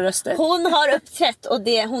auktoritära röster. Hon har uppträtt och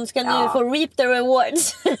hon ska nu få reap the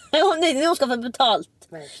rewards. hon ska få betalt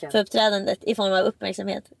för uppträdandet i form av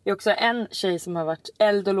uppmärksamhet. Det är också en tjej som har varit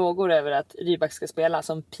eld och lågor över att Rybak ska spela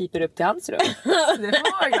som piper upp till hans rum. Det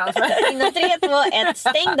får man ganska. Innan 3, 2, 1,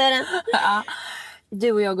 stäng dörren.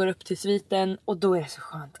 Du och jag går upp till sviten och då är det så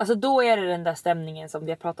skönt. Alltså då är det den där stämningen som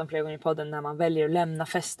vi har pratat om flera gånger i podden, när man väljer att lämna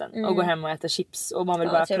festen och gå hem och äta chips och man vill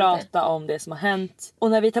bara prata om det som har hänt.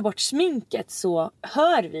 Och när vi tar bort sminket så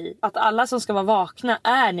hör vi att alla som ska vara vakna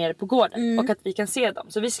är nere på gården och att vi kan se dem.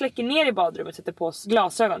 Så vi släcker ner i badrummet och sätter på oss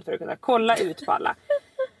glasögon för att kunna kolla ut på alla.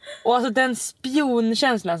 Och alltså den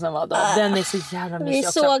spionkänslan som var då, den är så jävla mysig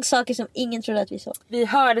också. Vi såg saker som ingen trodde att vi såg. Vi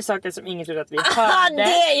hörde saker som ingen trodde att vi hörde.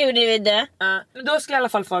 Det gjorde vi det. Men då skulle i alla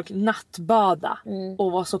fall folk nattbada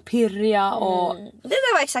och vara så pirriga. Och... Det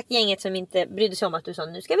där var exakt gänget som inte brydde sig om att du sa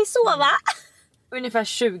nu ska vi sova. Ungefär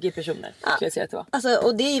 20 personer skulle jag säga att det var. Alltså,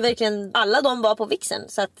 och det är ju verkligen, alla de var på vixen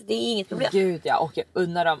så att det är inget problem. Gud ja, och jag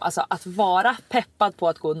undrar dem, alltså att vara peppad på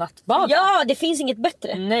att gå nattbada. Ja, det finns inget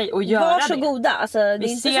bättre. Nej, och göra varsågoda. Alltså, det är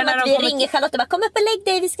inte som att vi ringer Charlotte och bara kom upp och lägg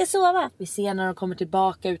dig, vi ska sova. Vi ser när de kommer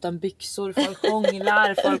tillbaka utan byxor, folk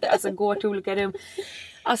hånglar, folk alltså, går till olika rum.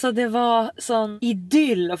 Alltså det var sån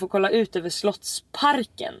idyll att få kolla ut över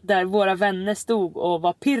Slottsparken där våra vänner stod och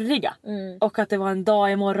var pirriga. Och att det var en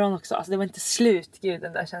dag imorgon också. Alltså det var inte slut. Gud,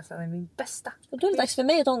 den där känslan är min bästa. Och då är det dags för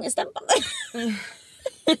mig att ångestdämpande.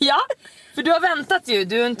 Ja, för du har väntat ju.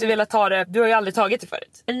 Du har inte velat ta det. Du har ju aldrig tagit det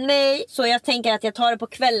förut. Nej, så jag tänker att jag tar det på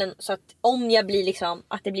kvällen. Så att om jag blir liksom,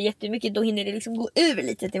 att det blir jättemycket, då hinner det liksom gå över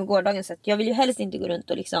lite till gårdagen. Så att jag vill ju helst inte gå runt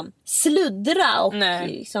och liksom sluddra och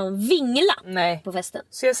liksom vingla på festen.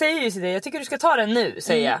 Så jag säger ju till dig, jag tycker du ska ta den nu,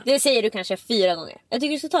 säger jag. Det säger du kanske 4 gånger. Jag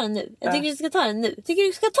tycker du ska ta den nu. Jag tycker du ska ta den nu. Jag tycker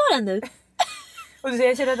du ska ta den nu. Och du säger,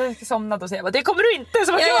 jag känner att jag ska somna. Då säger jag bara, det kommer du inte,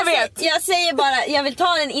 som att jag vet. Jag säger bara, jag vill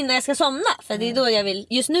ta den innan jag ska somna. För det är då jag vill.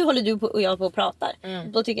 Just nu håller du och jag på och pratar.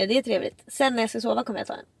 Då tycker jag det är trevligt. Sen när jag ska sova kommer jag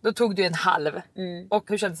ta den. Då tog du en halv. Och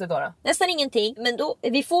hur kändes det då? Nästan ingenting. Men då,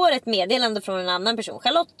 vi får ett meddelande från en annan person.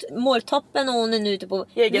 Charlotte mår toppen och hon är nu ute på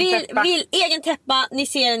egen täppa. Ni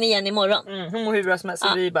ser den igen imorgon. Hon mår hur bra som helst.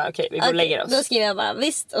 Så vi bara okej, vi går och lägger oss. Då skriver jag bara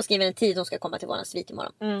visst. Och skriver en tid hon ska komma till våran svit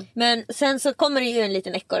imorgon. Men sen så kommer det ju en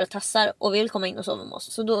liten ekorre och tassar. Och vill komma in och sova med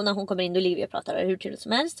oss. Så då när hon kommer in då ligger vi och pratar hur trevligt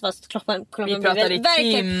som helst. Fast klockan vi pratar i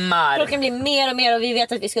timmar. Klockan blir mer och mer och vi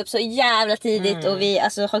vet att vi ska upp så jävla tidigt. Och vi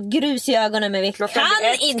alltså, har grus i ögonen men vi klockan kan blir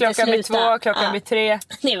 1, inte klockan sluta. blir 2, klockan blir 3.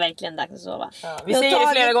 Det är verkligen dags att sova. Vi säger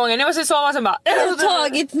det flera gånger, nu måste vi sova sen bara. Jag har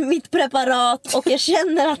tagit mitt preparat och jag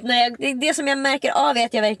känner att det som jag märker av är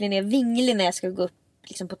att jag verkligen är vinglig när jag ska gå upp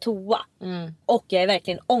liksom på toa. Och jag är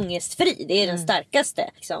verkligen ångestfri. Det är den starkaste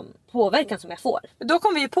liksom, påverkan som jag får. Då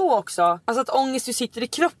kom vi ju på också alltså att ångest ju sitter i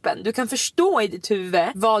kroppen. Du kan förstå i ditt huvud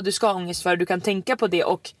vad du ska ha ångest för. Du kan tänka på det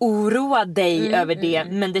och oroa dig över det.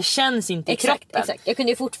 Men det känns inte i kroppen. Exakt. Jag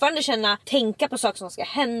kunde ju fortfarande tänka på saker som ska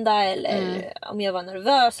hända. Eller om jag var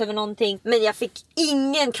nervös över någonting. Men jag fick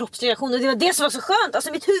ingen kroppslig reaktion. Och det var det som var så skönt.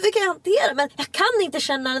 Alltså mitt huvud kan jag hantera. Men jag kan inte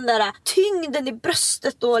känna den där tyngden i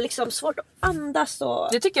bröstet. Och liksom svårt att andas. Och...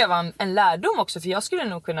 Det tycker jag var en lärdom också. För jag skulle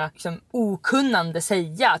nog kunna liksom, okunnande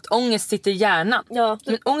säga att ångest sitter i hjärnan. Ja.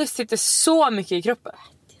 Men ångest sitter så mycket i kroppen.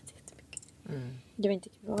 Jag vet inte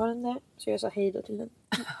vad den där. Så jag sa hej då till den.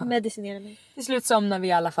 Medicinera mig. Till slut somnar vi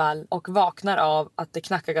i alla fall och vaknar av att det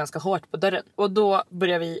knackar ganska hårt på dörren. Och då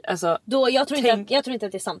börjar vi alltså... Jag tror inte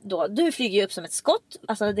att det är sant då. Du flyger ju upp som ett skott.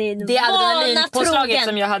 Alltså det är adrenalinpåslaget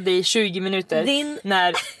som jag hade i 20 minuter.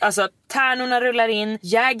 När alltså tärnorna rullar in,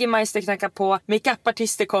 Jägermeister knackar på,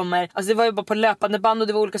 makeupartister kommer. Alltså det var ju bara på löpande band och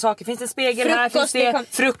det var olika saker. Finns det en spegel här? Finns det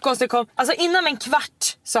frukost? Det kom. Alltså inom en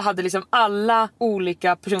kvart så hade liksom alla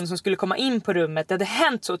olika personer som skulle komma in på rummet. Det hade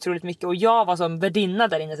hänt så otroligt mycket och jag var som värdinna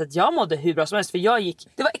där inne så att jag mådde hur bra som helst. För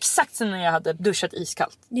det var exakt som när jag hade duschat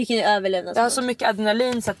iskallt. Du kunde överlevna. Jag har så mycket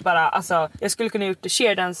adrenalin så att bara, alltså, jag skulle kunna gjort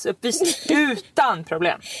Sheerdance uppvisning utan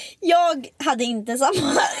problem. Jag hade inte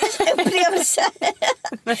samma upplevelse.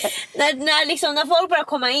 när folk börjar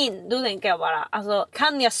komma in, då tänker jag bara, alltså,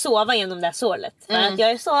 kan jag sova genom det här sålet? För att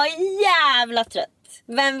jag är så jävla trött.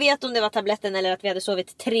 Vem vet om det var tabletten eller att vi hade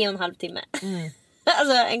sovit 3,5 timmar.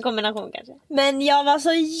 Alltså en kombination kanske. Men jag var så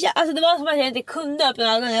alltså det var som att jag inte kunde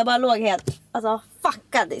öppna ögonen. Jag bara låg helt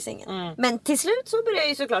fuckad i sängen. Men till slut så började jag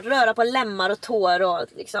ju såklart röra på lemmar och tår och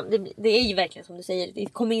liksom, det är ju verkligen som du säger. Det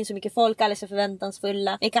kommer in så mycket folk, alla är så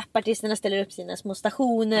förväntansfulla. Makeupartisterna ställer upp sina små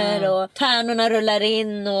stationer och tärnorna rullar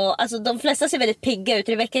in och alltså de flesta ser väldigt pigga ut.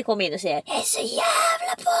 Rebecca kommer in och säger jag är så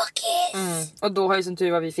jävla bakis. Och då har ju som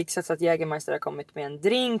tur var vi fixat så att Jägermeister har kommit med en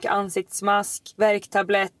drink, ansiktsmask,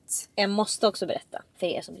 värktablett. Jag måste också berätta för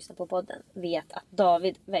er som lyssnar på podden vet att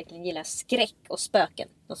David verkligen gillar skräck och spöken.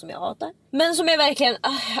 Något som jag hatar. Men som jag verkligen...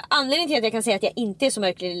 Anledningen till att jag kan säga att jag inte är så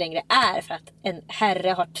mörklig längre är för att en herre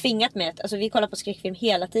har tvingat mig att... Alltså vi kollar på skräckfilm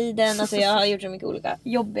hela tiden. Alltså jag har gjort så mycket olika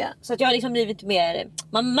jobbiga. Så att jag har liksom blivit mer...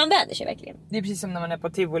 Man vänjer sig verkligen. Det är precis som när man är på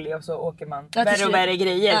Tivoli och så åker man värre och värre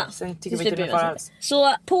grejer. Ja, sen tycker vi inte det fara alls.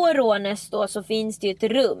 Så på Rånäs då så finns det ju ett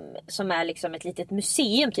rum som är liksom ett litet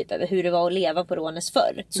museum typ över hur det var att leva på Rånäs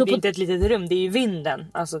förr. Så det är inte ett litet rum, det är ju vinden.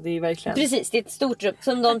 Alltså det är ju verkligen... Precis, det är ett stort rum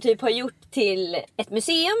som de typ har gjort till ett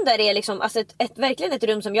museum där det är liksom alltså verkligen ett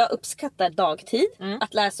rum som jag uppskattar dagtid.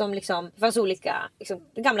 Att läsa om liksom, det fanns olika liksom,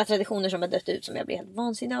 gamla traditioner som har dött ut som jag blir helt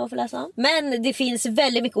vansinnig av att få läsa om. Men det finns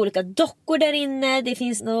väldigt mycket olika dockor där inne. Det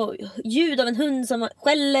finns något ljud av en hund som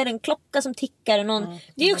skäller, en klocka som tickar och någon...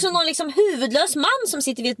 Det är också någon liksom huvudlös man som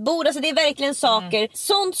sitter vid ett bord. Alltså det är verkligen saker,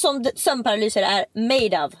 sånt som sömnparalyser är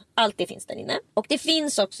made of. Allt det finns där inne. Och det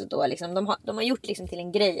finns också då liksom, de har gjort liksom till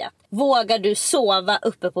en grej att vågar du sova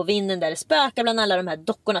uppe på vinden där det spökar bland alla de här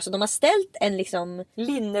dockorna. Så de har ställt en liksom...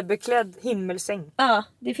 linnebeklädd himmelsäng. Ja,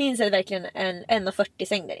 det finns verkligen en 1,40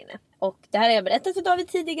 säng där inne. Och det här har jag berättat för David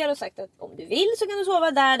tidigare och sagt att om du vill så kan du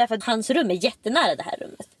sova där. Därför att hans rum är jättenära det här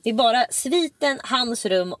rummet. Det är bara sviten, hans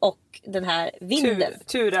rum och den här vinden.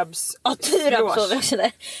 Turabs. Ja, Turab sover också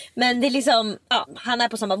där. Men det är liksom, ja, han är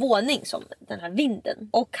på samma våning som den här vinden.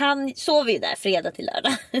 Och han sover ju där fredag till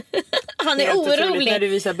lördag. Han är orolig. När du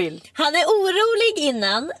visar bild. Han är orolig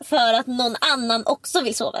innan för att någon annan också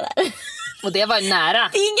vill sova där. Och det var nära.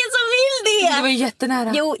 Det är ingen som vill det. Det var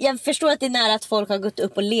jättenära. Jo, jag förstår att det är nära att folk har gått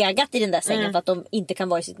upp och legat i den där sängen för att de inte kan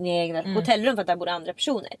vara i sitt egna hotellrum för att där bor andra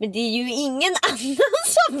personer. Men det är ju ingen annan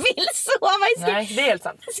som vill sova i Nej, det är helt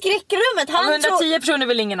sant. skräckrummet. 110 personer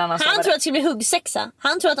vill ingen annan sova. Han tror att det ska bli huggsexa.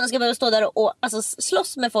 Han tror att han ska behöva stå där och alltså,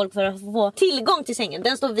 slåss med folk för att få tillgång till sängen.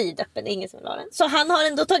 Den står vidöppen, det är ingen som vill ha den. Så han har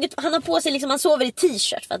ändå han har på sig liksom, han sover i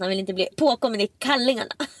t-shirt för att han vill inte bli påkommen i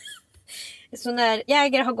kallingarna. Så när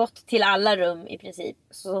Jäger har gått till alla rum i princip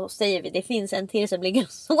så säger vi det finns en till som ligger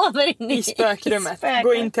och sover inne i spökrummet.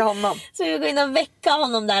 Gå in till honom. Så vi går in och väcka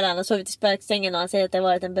honom där han har sovit i spöksängen och han säger att det har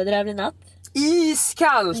varit en bedrövlig natt.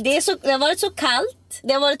 Iskallt! Det har varit så kallt.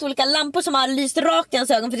 Det har varit olika lampor som har lyst rakt i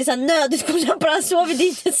hans ögon för det är så nödutgångslampor. Han sover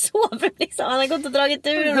dit och sover liksom. Han har gått och dragit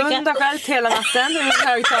ur olika... Hund har skällt hela natten ur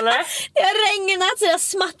högtalare. Det har regnat så det har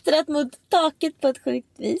smattrat mot taket på ett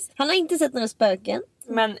sjukt vis. Han har inte sett några spöken.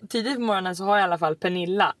 Men tidigt på morgonen så har i alla fall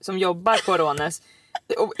Pernilla som jobbar på Rånäs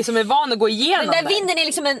som är van att gå igenom den där vinden är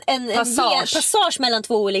liksom en passage mellan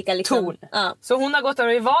två olika liksom, torn. Ja. Så hon har gått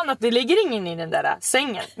och är van att det ligger ingen i den där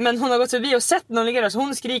sängen. Men hon har gått förbi och sett någon ligger där så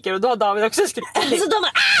hon skriker och då har David också skrikit. Så de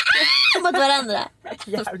har mot varandra.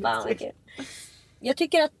 Jag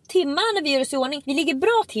tycker att timmarna när vi gör oss i ordning, vi ligger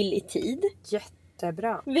bra till i tid.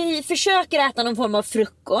 Jättebra. Vi försöker äta någon form av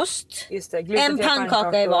frukost. Just det, en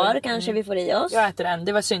pannkaka i var kanske vi får i oss. Jag äter en,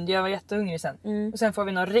 det var synd, jag var jättehungrig sen. Och sen får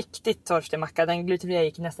vi någon riktigt torftig macka. Den glutenfria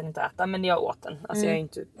gick nästan inte att äta, men jag åt den. Alltså jag är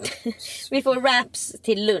inte... Vi får wraps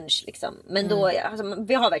till lunch liksom. Men då, alltså,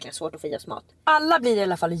 vi har verkligen svårt att få i oss mat. Alla blir i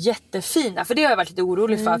alla fall jättefina, för det har jag varit lite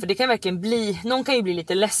orolig för det kan verkligen bli, någon kan ju bli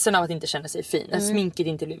lite ledsen av att inte känna sig fin. Sminket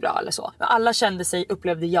inte blir bra eller så. Men alla kände sig,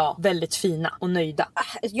 upplevde jag, väldigt fina och nöjda.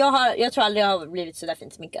 Jag tror aldrig jag har blivit så där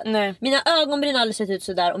fint sminkad. Nej. Mina ögonbryn har aldrig sett ut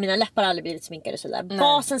så där och mina läppar har aldrig blivit sminkade så där.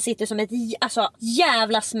 Basen sitter som ett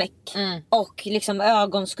jävla smäck. Och liksom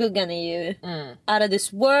ögonskuggan är ju out of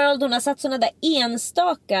this world. Hon har satt såna där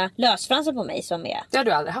enstaka lösfransar på mig som är... Det har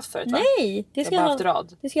du aldrig haft förut, va? Nej, det ska jag har bara haft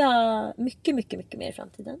rad. Det ska jag ha mycket, mycket, mycket mer i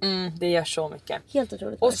framtiden. Det gör så mycket. Helt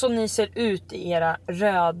otroligt. Och som ni ser ut i era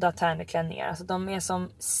röda tärneklänningar. Alltså de är som,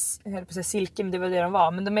 jag höll på att säga silke, men det var det de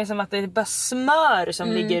var. Men de är som att det är bara smör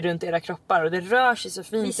som ligger runt era kroppar. Och det rör sig så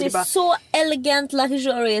fint. Vi ser det bara så elegant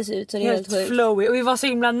luxurious ut. Så det är helt sjukt. flowy. Och vi var så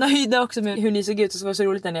himla nöjda också med hur ni såg ut. Och så var det så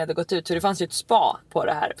roligt när ni hade gått ut. Så det fanns ju ett spa på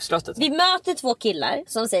det här slottet. Vi möter 2 killar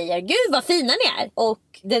som säger gud vad fina ni är. Och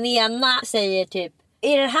den ena säger typ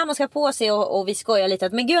är det här man ska på sig och vi skojar lite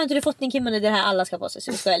att men gud har inte du fått din kimono, det här alla ska på sig,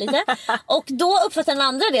 så vi skojar lite. Och då uppfattar den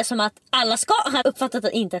andra det som att alla ska ha uppfattat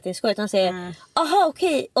att inte att det är skoj, utan säger aha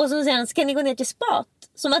okej. Och så säger han ska ni gå ner till spat?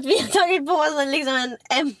 Som att vi har tagit på oss liksom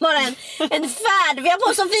en färd. Vi har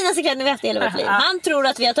på oss de finaste kläderna vi har haft i hela vårt liv. Han tror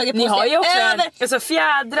att vi har tagit på oss har ju också över... alltså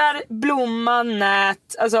fjädrar, blomma,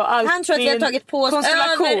 nät, alltså allt. Han tror att vi har tagit på oss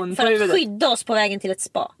över för att skydda oss på vägen till ett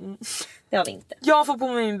spa. Det har vi inte. Jag får på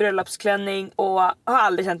mig min bröllopsklänning och har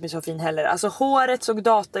aldrig känt mig så fin heller. Alltså håret såg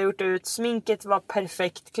datagjort ut, sminket var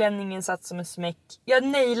perfekt, klänningen satt som en smäck. Jag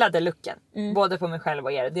nailade looken, både på mig själv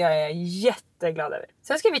och er. Det är jag jätteglad över.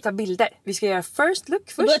 Sen ska vi ta bilder. Vi ska göra first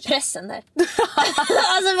look först. Då är pressen där.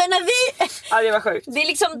 Alltså men när vi... Ja, det var sjukt. Det är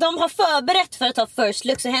liksom, de har förberett för att ta first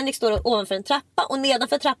look. Så Henrik står ovanför en trappa och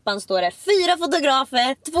nedanför trappan står det 4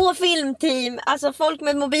 fotografer, 2 filmteam, alltså folk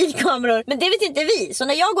med mobilkameror. Men det vet inte vi. Så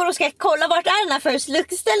när jag går och ska kolla vart är den här first look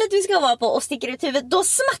stället vi ska vara på och sticker ut huvudet, då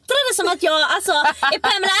smattrar det som att jag alltså är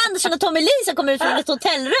Pamela Anderson och Tommy Lee som kommer ut från ett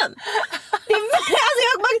hotellrum. Det är, alltså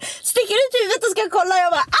jag bara sticker ut huvudet och ska kolla och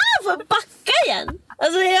jag bara får jag backa igen.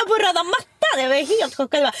 Alltså jag är på röda mattan. Jag var helt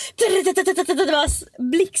chockad. Det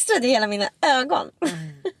var blixtrade i hela mina ögon.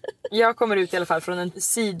 Jag kommer ut i alla fall från en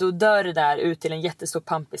sidodörr där ut till en jättestor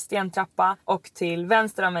pampig stentrappa. Och till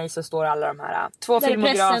vänster av mig så står alla de här 2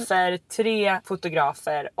 filmografer, 3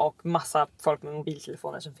 fotografer och massa folk med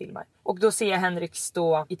mobiltelefoner som filmar. Och då ser jag Henrik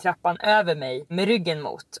stå i trappan över mig med ryggen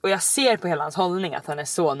mot. Och jag ser på hela hans hållning att han är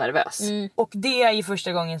så nervös. Och det är ju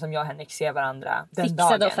första gången som jag och Henrik ser varandra den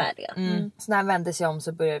fixade dagen. Och färdiga. Så när han vände sig om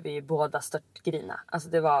så började vi båda störtgrina. Alltså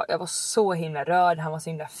jag var så himla rörd, han var så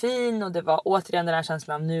himla fin. Och det var återigen den här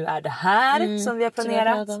känslan av nu är det här som vi har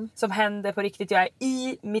planerat. Som hände på riktigt, jag är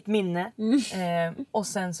i mitt minne. Och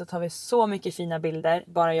sen så tar vi så mycket fina bilder.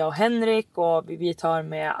 Bara jag och Henrik, och vi tar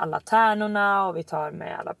med alla tärnorna. Och vi tar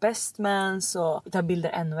med alla bestmans. Och vi tar bilder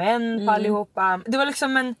en och en på allihopa. Det var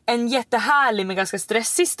liksom en jättehärlig men ganska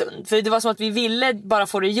stressig stund. För det var som att vi ville bara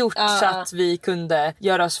få det gjort så att vi kunde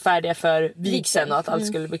göra oss färdiga för vigseln och att allt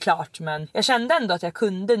skulle bli klart. Men jag kände ändå att jag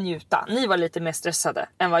kunde njuta. Ni var lite mer stressade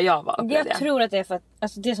än vad jag var. Jag tror att det är för att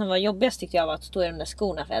alltså det som var jobbigast tyckte jag var att stå i de där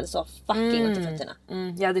skorna, för jag hade så fucking ont i fötterna.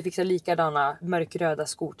 Jag hade fixat likadana mörkröda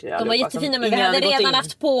skor till det. De var jättefina, men vi hade redan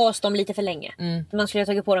haft på oss dem lite för länge. Man skulle ha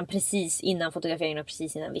tagit på dem precis innan fotograferingen och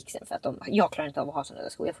precis innan vigseln, för att jag klarar inte av att ha sådana där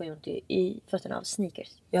skor. Jag får ju ont i fötterna av sneakers.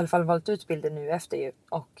 Jag har i alla fall valt ut bilder nu efter ju,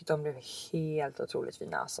 och de blev helt otroligt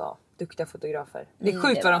fina. Alltså, duktiga fotografer. Det är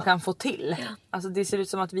sjukt vad de kan få till. Alltså det ser ut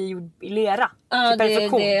som att vi är gjord i lera. Ja,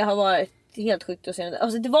 det har varit helt sjukt att se det.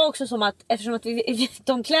 Alltså, det var också som att eftersom att vi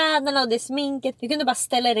de kläderna och det sminket, vi kunde bara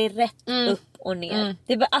ställa det rätt upp och ner.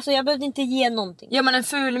 Alltså jag behövde inte ge någonting. Ja, men en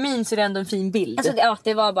ful min så är det ändå en fin bild. Alltså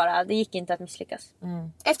det var bara, det gick inte att misslyckas.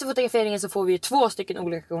 Efter fotograferingen så får vi ju 2 stycken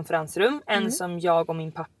olika konferensrum. En som jag och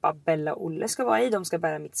min pappa Bella och Olle ska vara i. De ska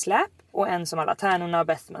bära mitt släp. Och en som alla tärnorna,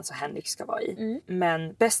 Bestmans och Henrik ska vara i.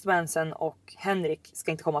 Men Bestmansen och Henrik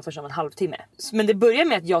ska inte komma först om en halvtimme. Men det börjar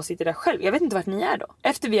med att jag sitter där själv. Jag vet inte vart ni är då.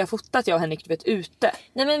 Efter vi har fotat, jag och Henrik, du vet, ute.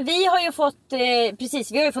 Nej, men vi har ju fått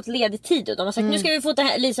precis, vi har ju fått ledig tid och de har sagt nu ska vi fota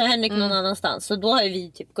Lisa och Henrik någon annanstans. Så då har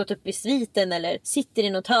vi typ gått upp i sviten eller sitter i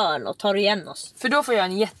något hörn och tar igen oss. För då får jag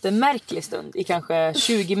en jättemärklig stund i kanske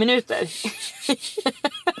 20 minuter.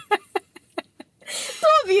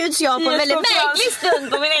 Då bjuds jag på en väldigt märklig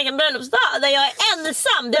stund på min egen bröllopsdag där jag är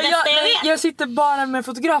ensam, det bästa jag vet. Jag sitter bara med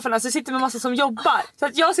fotograferna, alltså jag sitter med massa som jobbar. Så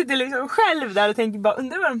att jag sitter liksom själv där och tänker bara,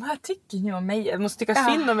 undrar vad de här tycker nu om mig. Jag måste tycka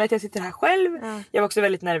synd om mig att jag sitter här själv. Jag var också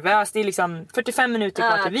väldigt nervös, det är liksom 45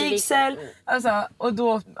 minuter kvar till vigsel. Alltså, och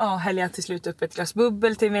då häller jag till slut upp ett glas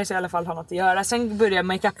bubbel till mig så jag i alla fall har något att göra. Sen börjar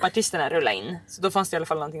make-up-artisterna rulla in. Så då fanns det i alla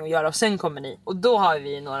fall någonting att göra och sen kommer ni. Och då har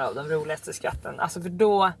vi några av de roligaste skratten. Alltså för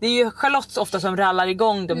då, det är ju Charlotte ofta som rallar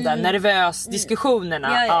igång de där nervös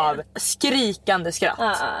diskussionerna av skrikande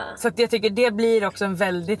skratt. Så att jag tycker det blir också en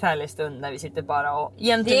väldigt härlig stund när vi sitter bara och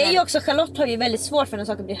egentligen... Det är ju också, Charlotte har ju väldigt svårt för när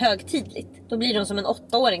saker blir högtidligt. Då blir de som en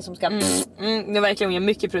 8-åring som ska... det är verkligen, gör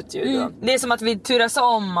mycket pruttljud då. Det är som att vi turas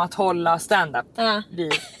om att hålla stand-up.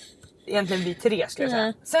 Egentligen vi 3 skulle jag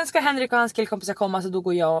säga. Sen ska Henrik och hans killkompisar komma, så då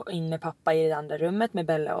går jag in med pappa i det andra rummet med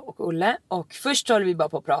Bella och Olle. Och först håller vi bara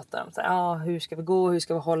på att prata om så här, hur ska vi gå, hur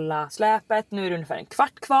ska vi hålla släpet. Nu är det ungefär en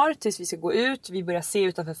kvart kvar tills vi ska gå ut. Vi börjar se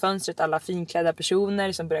utanför fönstret alla finklädda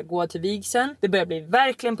personer som börjar gå till vigseln. Det börjar bli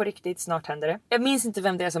verkligen på riktigt, snart händer det. Jag minns inte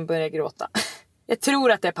vem det är som börjar gråta. Jag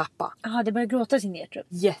tror att det är pappa. Ja, det börjar gråta sin ert.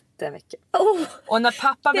 Jättemycket. Och när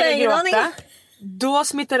pappa börjar gråta, då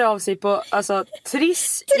smittar det av sig på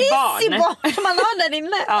triss i barn. Man har där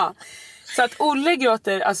inne. Ja. Så att Olle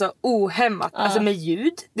gråter alltså ohämmat, alltså med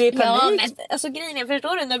ljud. Det är panik. Ja, men alltså grejen är,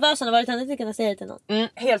 förstår du nervös han har varit, han inte kunna säga det till någon.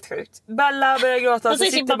 Helt sjukt. Bella börjar gråta och så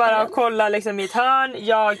sitter bara och kollar liksom i ett hörn.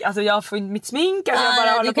 Jag får mitt smink och jag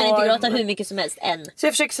bara håller på. Du kan inte gråta hur mycket som helst än. Så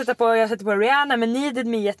jag försöker sätter på Rihanna med Needed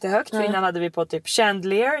Me jättehögt. För innan hade vi på typ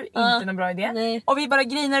Chandelier. Inte någon bra idé. Nej. Och vi bara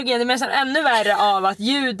grinar men sen ännu värre av att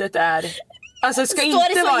ljudet är... Alltså ska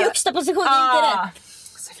inte det vara... i högsta position, inte det.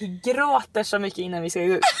 Så vi gråter så mycket innan vi ska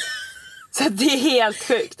gå ut. Så det är helt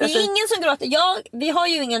sjukt. Det är ingen som gråter. Vi har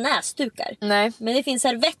ju inga näsdukar. Nej. Men det finns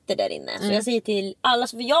servetter där inne. Så jag säger till alla,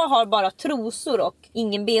 för jag har bara trosor och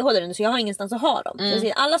ingen BH där inne, så jag har ingenstans att ha dem. Så jag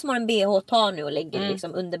säger alla som har en BH, tar nu och lägger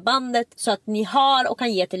liksom under bandet så att ni har och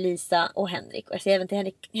kan ge till Lisa och Henrik. Och jag säger även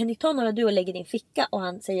till Henrik, ta några du och lägger i din ficka. Och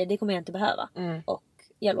han säger, det kommer jag inte behöva. Och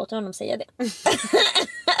jag låter honom säga det.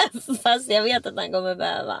 Fast jag vet att han kommer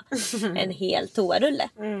behöva en hel toarulle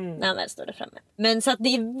när han väl står där framme. Men så att det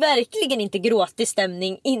är verkligen inte gråtig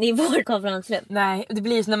stämning inne i vår konferensrum. Nej, det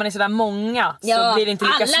blir så när man är sådär många så blir det inte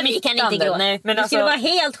lika alla smittande. Vi kan inte gråta. Nej, men det skulle vara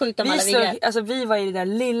helt sjukt om alla vi alltså vi var i det där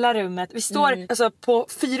lilla rummet. Vi står på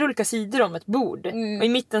 4 olika sidor om ett bord. Och i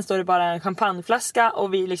mitten står det bara en champagneflaska.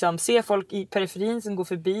 Och vi liksom ser folk i periferin som går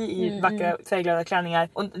förbi i vackra färgglada klänningar.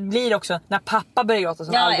 Och det blir också när pappa börjar gråta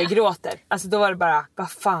som aldrig gråter. Alltså då var det bara,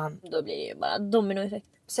 vad fan. Då blir det ju bara dominoeffekt.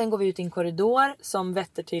 Sen går vi ut i en korridor som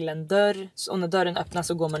vetter till en dörr. Och när dörren öppnas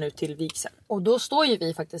så går man ut till vigseln. Och då står ju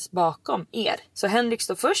vi faktiskt bakom er. Så Henrik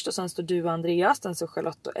står först och sen står du och Andreas. Sen står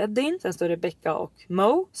Charlotte och Edin. Sen står Rebecca och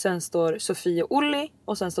Mo. Sen står Sofie och Olli.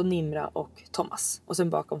 Och sen står Nimra och Thomas. Och sen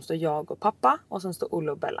bakom står jag och pappa. Och sen står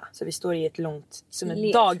Olle och Bella. Så vi står i ett långt, som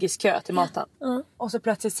en dagiskö till maten. Och så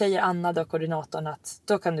plötsligt säger Anna då, koordinatorn, att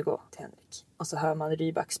då kan du gå till Henrik. Och så hör man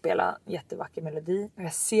Rybak spela jättevacker melodi. Och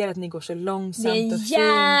jag ser att ni går så långsamt och fint. Det är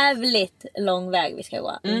jävligt lång väg vi ska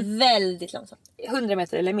gå. Väldigt långsamt. 100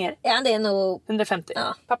 meter eller mer? Ja, det är nog... 150.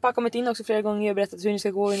 Ja. Pappa har kommit in också flera gånger och berättat hur ni ska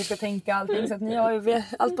gå, hur ni ska tänka allting. Så att ni har ju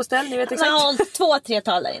allt på ställ, ni vet exakt. Jag har hållit 2-3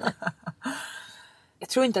 tal där inne. Jag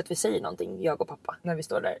tror inte att vi säger någonting, jag och pappa, när vi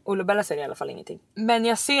står där. Olle och Bella säger i alla fall ingenting. Men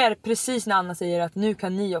jag ser precis när Anna säger att nu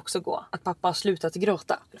kan ni också gå. Att pappa har slutat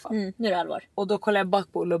gråta. I alla fall. Nu är det allvar. Och då kollar jag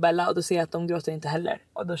bak på Olle och Bella och då ser jag att de gråter inte heller.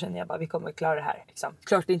 Och då känner jag bara, vi kommer klara det här. Liksom.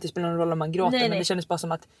 Klart det inte spelar någon roll om man gråter, men det kändes bara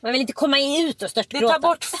som att... Man vill inte komma ut och störtgråta. Det tar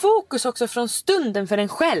bort fokus också från stunden för en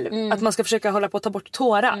själv. Att man ska försöka hålla på att ta bort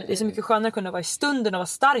tårar. Det är så mycket skönare att kunna vara i stunden och vara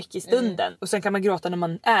stark i stunden. Och sen kan man gråta när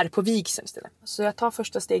man är på vigseln istället. Så jag tar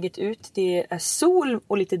första steget ut. Det är sol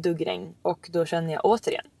och lite duggregn. Och då känner jag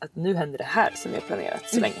återigen att nu händer det här som jag planerat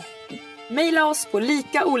så länge. Maila oss på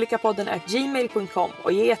likaolikapodden@gmail.com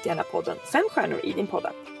och ge gärna podden 5 stjärnor i din podd.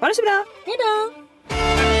 Ha det så bra! Hejdå!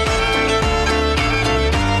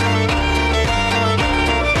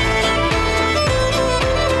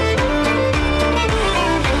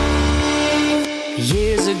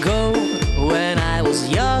 Years ago when I was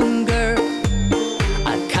younger,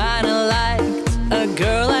 I kinda liked a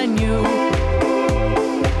girl I knew.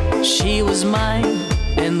 She was mine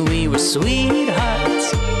and we were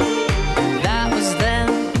sweethearts. That was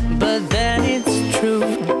then, but then it's true.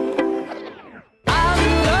 I'm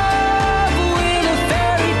in love with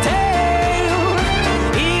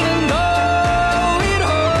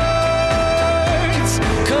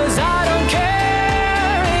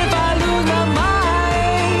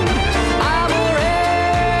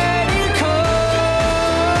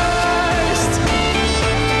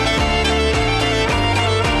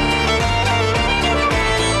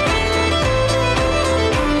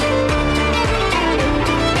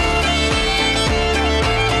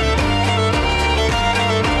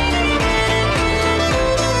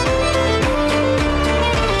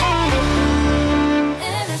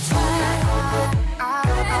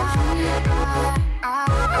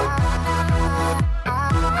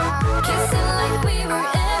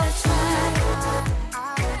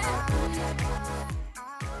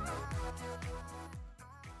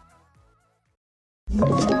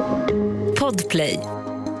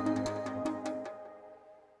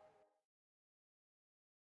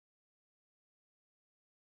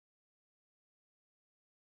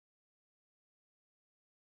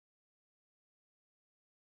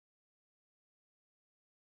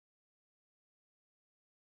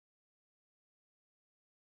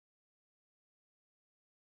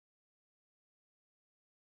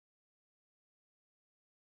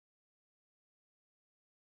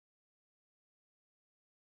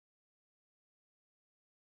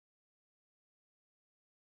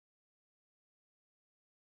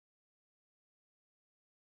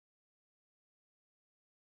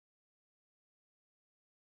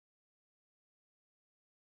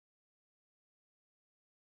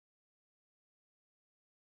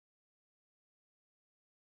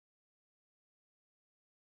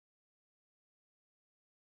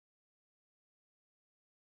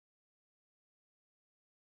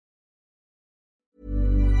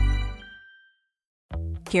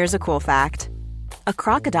Here's a cool fact: a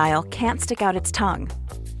crocodile can't stick out its tongue.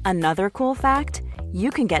 Another cool fact: you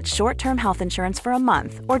can get short-term health insurance for a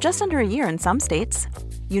month or just under a year in some states.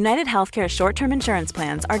 United Healthcare short-term insurance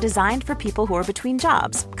plans are designed for people who are between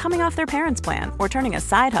jobs, coming off their parents' plan, or turning a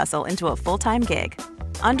side hustle into a full-time gig.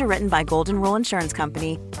 Underwritten by Golden Rule Insurance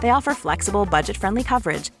Company, they offer flexible, budget-friendly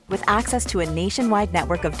coverage with access to a nationwide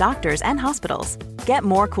network of doctors and hospitals. Get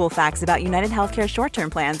more cool facts about United Healthcare short-term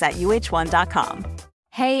plans at uh1.com.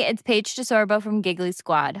 Hey, it's Paige DeSorbo from Giggly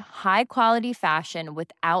Squad. High quality fashion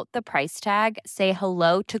without the price tag. Say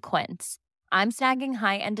hello to Quince. I'm snagging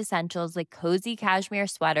high-end essentials like cozy cashmere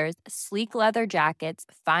sweaters, sleek leather jackets,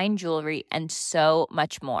 fine jewelry, and so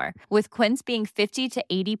much more. With Quince being 50 to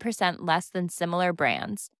 80% less than similar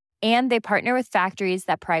brands. And they partner with factories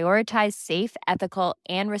that prioritize safe, ethical,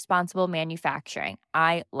 and responsible manufacturing.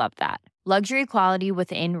 I love that. Luxury quality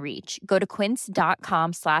within reach. Go to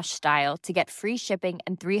quince.com/style to get free shipping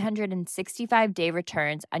and 365-day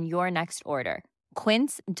returns on your next order.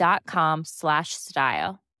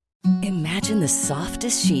 Quince.com/style. Imagine the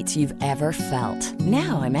softest sheets you've ever felt.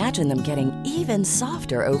 Now imagine them getting even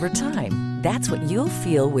softer over time. That's what you'll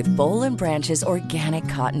feel with Boll & Branch's organic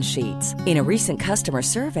cotton sheets. In a recent customer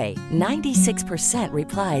survey, 96%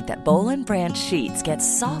 replied that Boll & Branch sheets get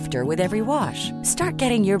softer with every wash. Start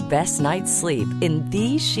getting your best night's sleep in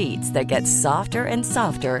these sheets that get softer and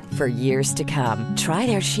softer for years to come. Try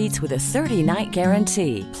their sheets with a 30-night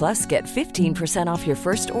guarantee. Plus, get 15% off your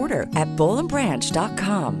first order at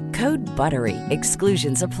bollandbranch.com. Code BUTTERY.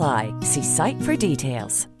 Exclusions apply. See site for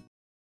details.